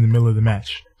high-fived in the middle of the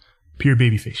match. Pure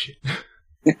babyface shit.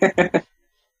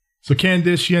 So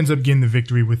Candice, she ends up getting the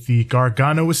victory with the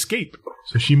Gargano escape.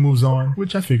 So she moves on,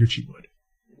 which I figured she would.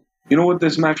 You know what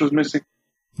this match was missing?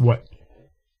 What?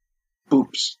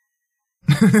 Boops.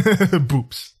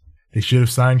 Boops. They should have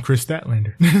signed Chris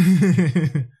Statlander.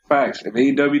 Facts. If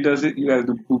AEW does it, you gotta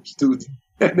do boops too.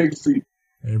 NXT.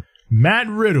 Matt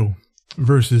Riddle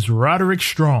versus Roderick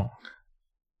Strong.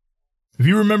 If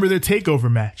you remember their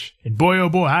takeover match, and boy oh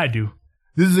boy I do,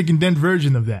 this is a condensed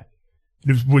version of that.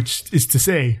 Which is to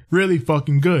say, really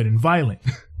fucking good and violent.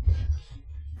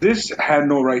 This had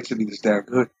no right to be this damn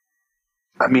good.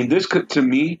 I mean, this could, to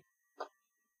me,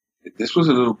 this was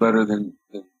a little better than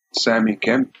Sammy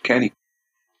and Kenny.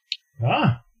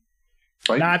 Ah.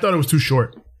 Right? Nah, I thought it was too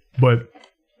short, but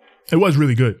it was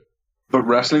really good. But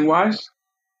wrestling-wise?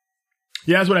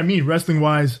 Yeah, that's what I mean.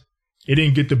 Wrestling-wise, it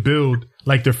didn't get the build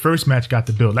like their first match got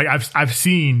the build. Like, I've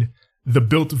seen the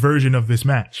built version of this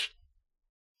match.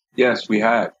 Yes, we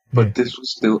had. But this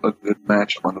was still a good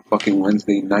match on a fucking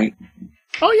Wednesday night.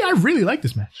 Oh, yeah, I really like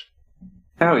this match.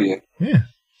 Hell yeah. Yeah.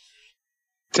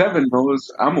 Tevin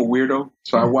knows I'm a weirdo,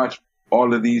 so I watch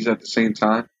all of these at the same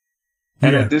time.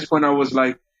 And at this point, I was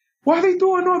like, why are they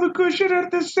doing all the good shit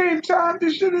at the same time?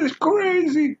 This shit is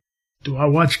crazy. Do I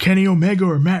watch Kenny Omega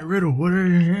or Matt Riddle? What are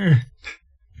you?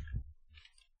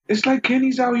 It's like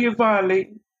Kenny's out here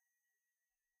violating.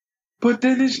 But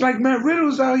then it's like Matt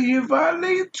Riddle's out here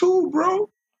violating too, bro.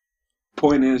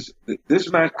 Point is,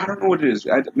 this match, I don't know what it is.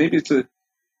 Maybe it's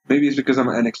because I'm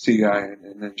an NXT guy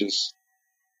and then just,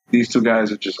 these two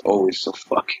guys are just always so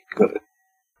fucking good.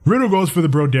 Riddle goes for the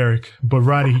Bro Derek, but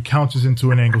Roddy, he counters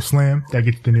into an angle slam. That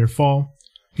gets the near fall.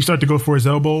 He starts to go for his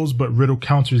elbows, but Riddle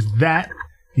counters that.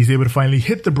 He's able to finally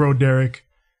hit the Bro Derek,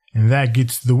 and that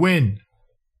gets the win.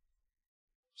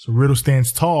 So Riddle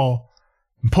stands tall.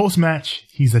 In post-match,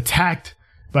 he's attacked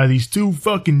by these two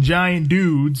fucking giant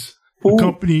dudes,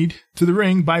 accompanied to the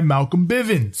ring by Malcolm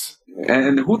Bivens.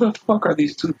 And who the fuck are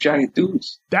these two giant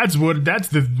dudes? That's what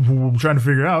we're trying to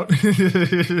figure out.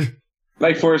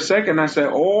 Like, for a second, I said,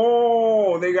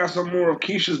 oh, they got some more of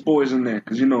Keisha's boys in there.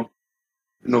 Because, you know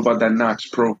about that Knox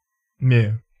Pro.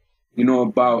 Yeah. You know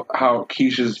about how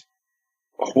Keisha's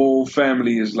whole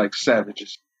family is like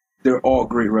savages. They're all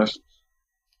great wrestlers.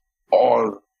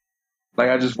 All. Like,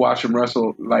 I just watch them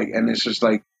wrestle, like, and it's just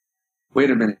like,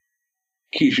 wait a minute.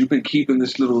 Keish, you've been keeping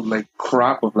this little like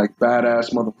crop of like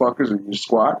badass motherfuckers in your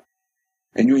squad,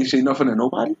 and you ain't say nothing to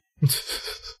nobody.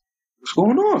 What's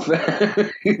going on,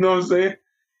 fam? You know what I'm saying?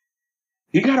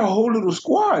 He got a whole little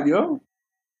squad, yo.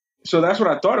 So that's what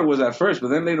I thought it was at first, but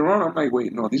then later on, I'm like,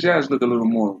 wait, no, these guys look a little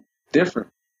more different.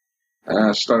 And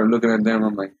I started looking at them,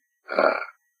 I'm like,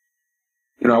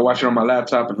 you know, I watch it on my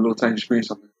laptop and a little tiny screen,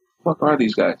 so I'm like, what the fuck are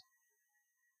these guys?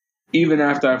 Even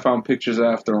after I found pictures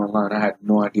after online, I had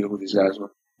no idea who these guys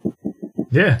were.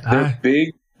 Yeah. They're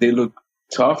big, they look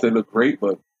tough, they look great,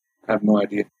 but I have no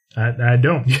idea. I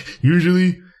don't.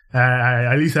 Usually,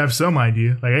 I at least have some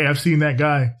idea. Like, hey, I've seen that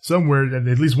guy somewhere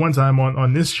at least one time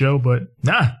on this show, but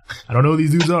nah, I don't know who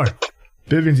these dudes are.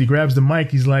 Bivens, he grabs the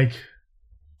mic. He's like,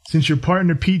 since your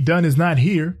partner Pete Dunne is not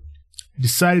here, I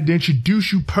decided to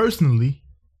introduce you personally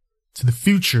to the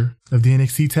future of the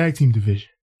NXT Tag Team division.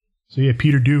 So yeah,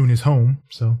 Peter Dunne is home,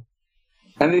 so.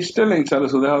 And they still ain't tell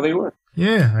us who the hell they were.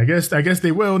 Yeah, I guess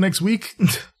they will next week.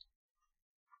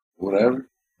 Whatever.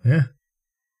 Yeah.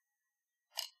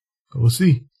 We'll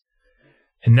see.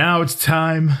 And now it's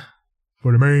time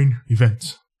for the main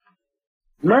event.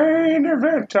 Main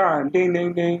event time. Ding,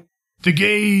 ding, ding. The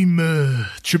game,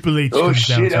 Triple H. Oh, comes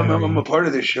shit, down to I'm a part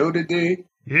of the show today.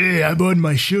 Yeah, I'm on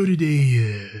my show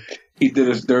today. He did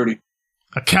us dirty.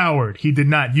 A coward. He did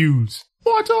not use.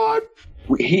 What on?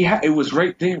 It was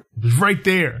right there. It was right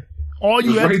there. All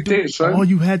you had to do. Son. All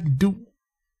you had to do.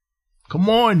 Come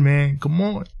on, man. Come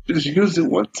on. Just use it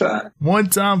one time. One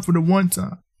time for the one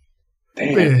time.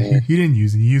 Damn, Yeah, man. he didn't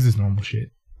use it. He used his normal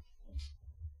shit.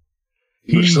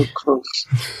 You were so close.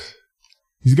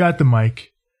 He's got the mic.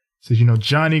 Says, you know,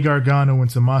 Johnny Gargano and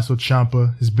Tommaso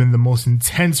Ciampa has been the most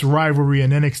intense rivalry in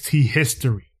NXT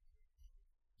history.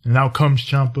 And out comes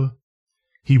Ciampa.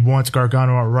 He wants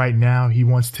Gargano out right now. He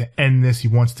wants to end this. He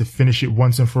wants to finish it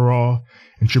once and for all.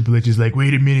 And Triple H is like,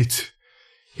 wait a minute.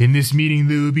 In this meeting,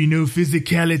 there will be no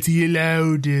physicality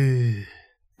allowed.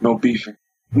 No beefing.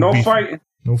 No beefing. fighting.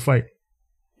 No fight.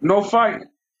 No fighting.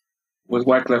 Was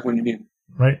Wyclef when you need him.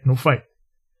 Right? No fight.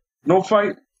 No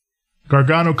fight.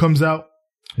 Gargano comes out.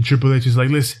 And Triple H is like,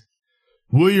 listen,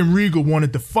 William Regal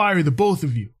wanted to fire the both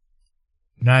of you.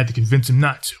 And I had to convince him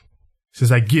not to. He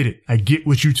says, I get it. I get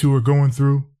what you two are going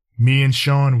through. Me and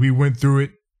Sean, we went through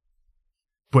it.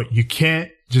 But you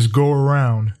can't just go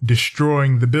around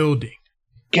destroying the building.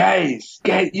 Guys,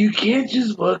 you can't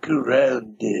just walk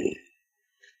around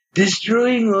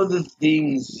destroying all the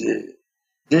things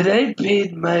that I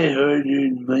paid my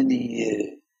hard-earned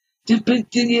money to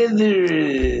put together.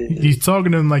 He's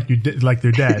talking to them like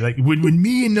their dad. Like when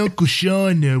me and Uncle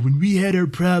Sean, when we had our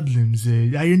problems,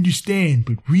 I understand,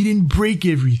 but we didn't break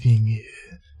everything.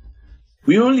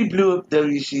 We only blew up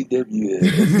WCW.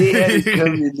 They had it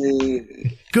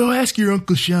coming. Go ask your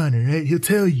Uncle Sean, all right? He'll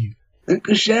tell you.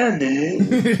 Uncle Sean,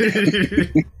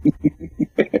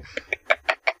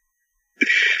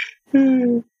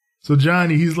 So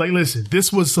Johnny, he's like, listen,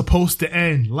 this was supposed to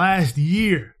end last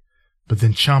year. But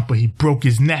then Ciampa, he broke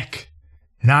his neck.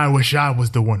 And I wish I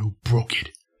was the one who broke it.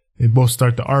 They both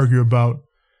start to argue about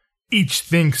each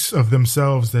thinks of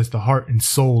themselves as the heart and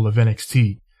soul of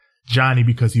NXT. Johnny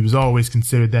because he was always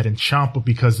considered that, and Ciampa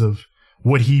because of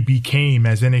what he became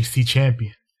as NXT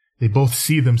champion. They both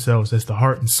see themselves as the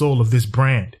heart and soul of this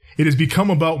brand. It has become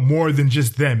about more than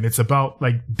just them. It's about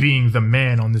like being the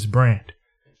man on this brand.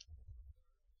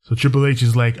 So Triple H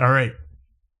is like, all right,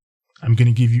 I'm going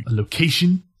to give you a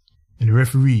location and a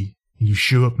referee, and you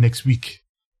show up next week.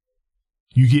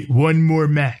 You get one more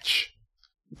match,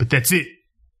 but that's it.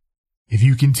 If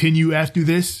you continue after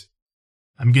this,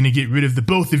 I'm going to get rid of the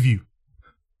both of you.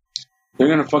 They're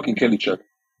going to fucking kill each other.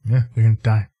 Yeah, they're going to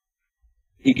die.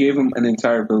 He gave him an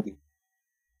entire building.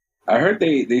 I heard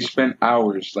they spent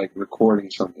hours like recording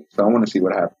something, so I want to see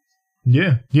what happens.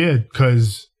 Yeah,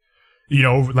 because, you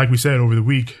know, like we said, over the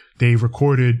week, they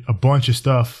recorded a bunch of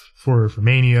stuff for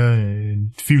Mania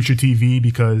and future TV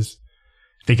because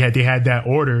they had that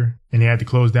order and they had to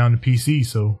close down the PC.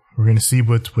 So we're going to see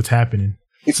what's happening.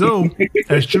 So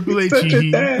as Triple H,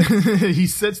 he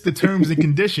sets the terms and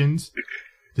conditions.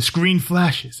 The screen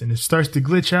flashes and it starts to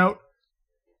glitch out.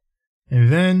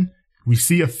 And then we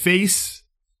see a face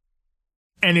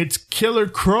and it's Killer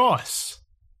Kross.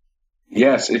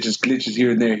 Yes, it just glitches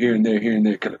here and there, here and there, here and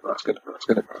there. Killer Kross, Killer Kross,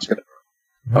 Killer Kross, Killer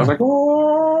Kross. I was like,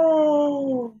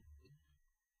 oh.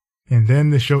 And then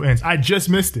the show ends. I just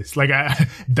missed this. Like,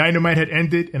 Dynamite had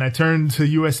ended, and I turned to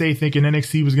USA thinking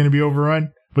NXT was going to be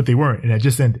overrun, but they weren't, and it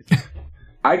just ended.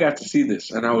 I got to see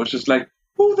this, and I was just like,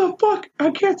 who the fuck?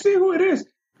 I can't see who it is.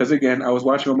 Because, again, I was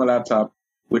watching on my laptop,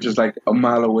 which is like a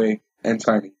mile away and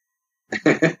tiny.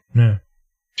 Yeah.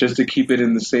 just to keep it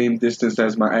in the same distance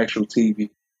as my actual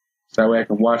TV. So that way I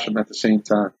can watch them at the same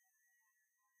time.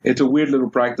 It's a weird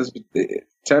little practice, but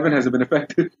Tevin hasn't been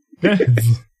effective. Yeah,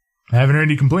 I haven't heard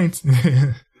any complaints.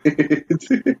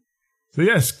 So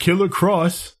yes, Killer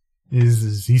Cross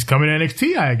he's coming to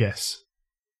NXT, I guess.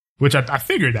 Which I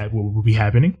figured that would be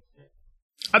happening.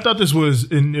 I thought this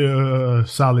was a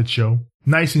solid show.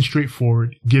 Nice and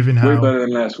straightforward, given how... Way better than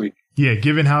last week. Yeah,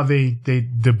 given how the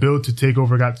build to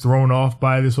TakeOver got thrown off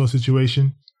by this whole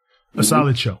situation. A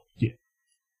solid show. Yeah.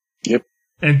 Yep.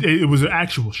 And it was an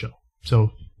actual show.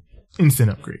 So,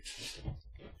 instant upgrade.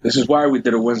 This is why we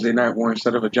did a Wednesday Night War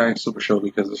instead of a giant super show,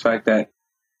 because of the fact that,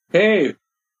 hey,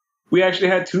 we actually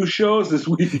had 2 shows this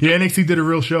week. Yeah, NXT did a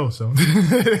real show, so.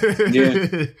 Yeah.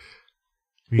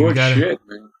 Good shit,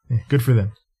 man. Yeah, good for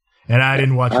them. And I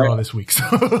didn't watch Raw this week, so.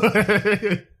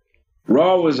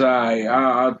 Raw was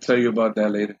I'll tell you about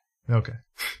that later. Okay.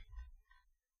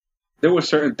 There were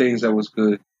certain things that was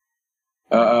good.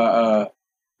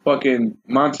 Fucking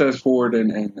Montez Ford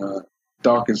and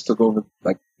Dawkins took over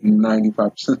like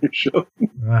 95% of the show.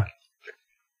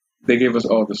 They gave us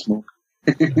all the smoke.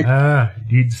 Need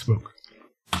the smoke.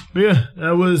 But yeah,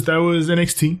 that was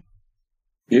NXT.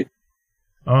 Yeah.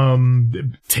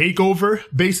 TakeOver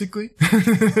basically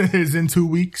is in 2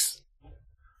 weeks.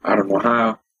 I don't know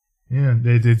how. Yeah,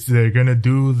 they're gonna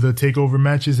do the TakeOver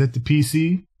matches at the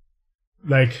PC.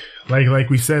 Like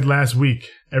we said last week,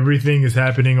 everything is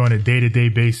happening on a day-to-day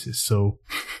basis. So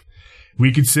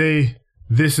we could say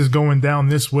this is going down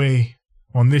this way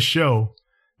on this show,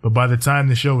 but by the time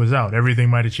the show is out, everything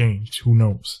might have changed. Who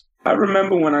knows? I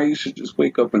remember when I used to just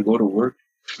wake up and go to work.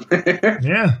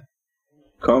 Yeah.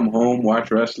 Come home, watch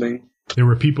wrestling. There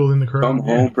were people in the crowd. Come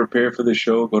home, prepare for the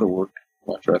show, go to work,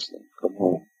 watch wrestling. Come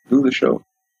home, do the show.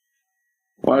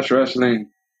 Watch wrestling,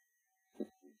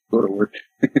 go to work.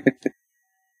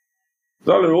 That's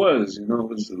all it was, you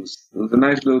know. It was a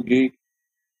nice little gig.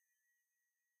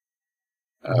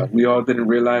 We all didn't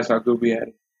realize how good we had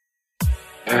it.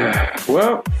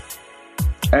 Well,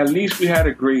 at least we had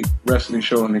a great wrestling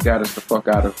show, and it got us the fuck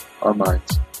out of our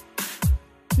minds.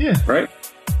 Yeah. Right?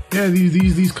 Yeah,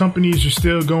 these companies are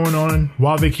still going on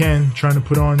while they can, trying to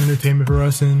put on entertainment for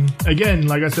us. And again,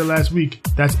 like I said last week,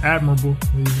 that's admirable.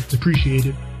 It's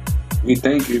appreciated. We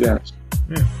thank you guys.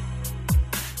 Yeah.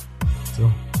 So,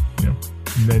 you know,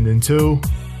 and then until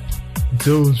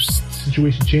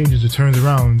situation changes or turns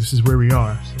around, this is where we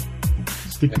are. So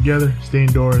stick together, stay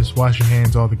indoors, wash your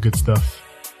hands, all the good stuff.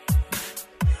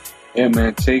 Yeah,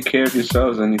 man. Take care of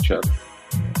yourselves and each other.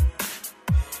 Yeah.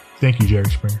 Thank you, Jerry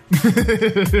Springer.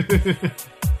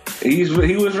 He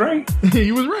was right.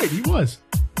 He was right. He was.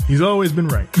 He's always been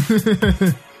right.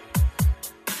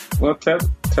 Well, tell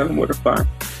him where to find.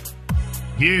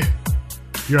 Yeah.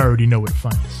 You already know where to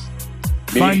find us.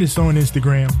 Find us on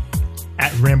Instagram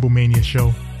at Ramblemania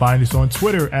Show. Find us on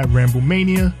Twitter at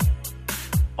Ramblemania.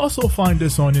 Also find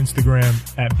us on Instagram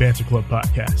at Banter Club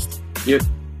Podcast. Yep.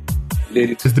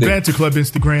 It's the Banter Club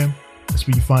Instagram. That's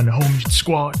where you find the homie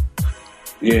squad.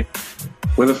 Yeah.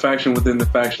 We're the faction within the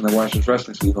faction that watches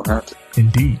wrestling, so you don't have to.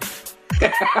 Indeed.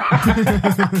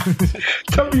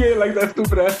 Tell me you ain't like that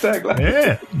stupid ass tagline.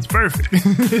 Yeah, it's perfect.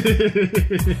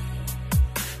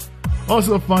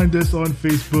 Also find us on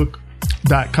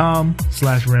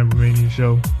Facebook.com/Ramblemania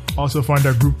Show. Also find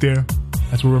our group there.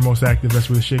 That's where we're most active. That's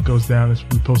where the shit goes down. That's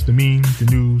where we post the memes, the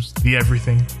news, the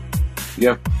everything.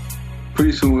 Yep.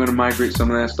 Pretty soon we're going to migrate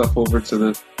some of that stuff over to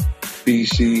the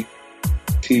BC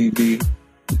TV.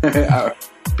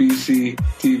 BC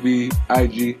TV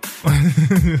IG.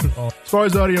 As far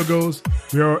as audio goes,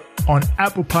 we are on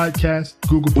Apple Podcasts,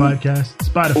 Google Podcasts,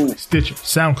 Spotify, Stitcher,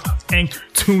 SoundCloud, Anchor,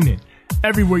 TuneIn.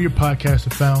 Everywhere your podcasts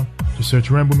are found, just search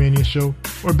Ramblemania Show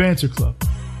or Banter Club.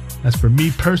 As for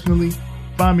me personally,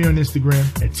 find me on Instagram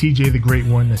at TJ the Great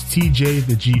One. That's TJ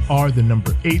the GR, the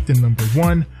number 8, the number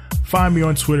 1. Find me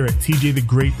on Twitter at TJ the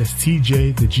Great. That's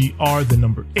TJ the GR, the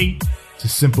number 8. It's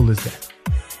as simple as that.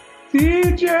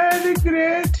 TJ the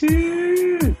Great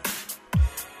 2.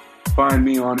 Find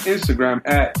me on Instagram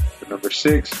at the number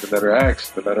 6, the letter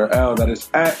X, the letter L. That is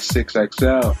at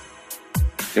 6XL.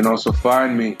 You can also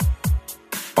find me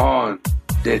on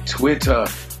the Twitter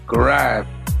gram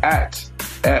at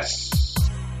SIIXX.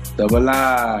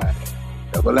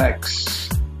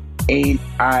 Ain't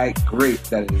I great?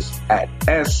 That is at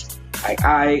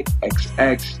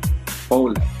SIIXX.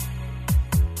 Ole.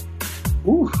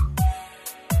 Woo.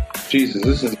 Jesus,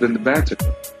 this has been the Banter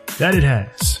Club. That it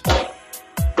has.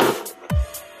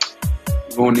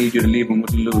 We're going to need you to leave them with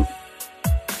the lube.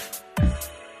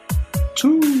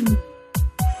 2.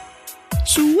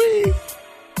 Sweet.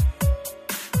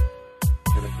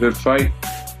 And a good fight.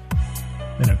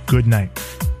 and a good night.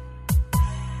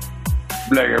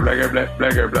 Blagger, blagger, blagger,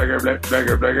 blagger, blagger,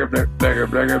 blagger, blagger, blagger,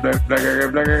 blagger,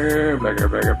 blagger, blagger, blagger,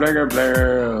 blagger, blagger,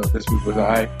 blagger. This week was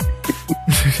high.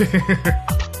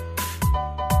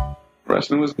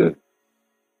 Wrestling was good.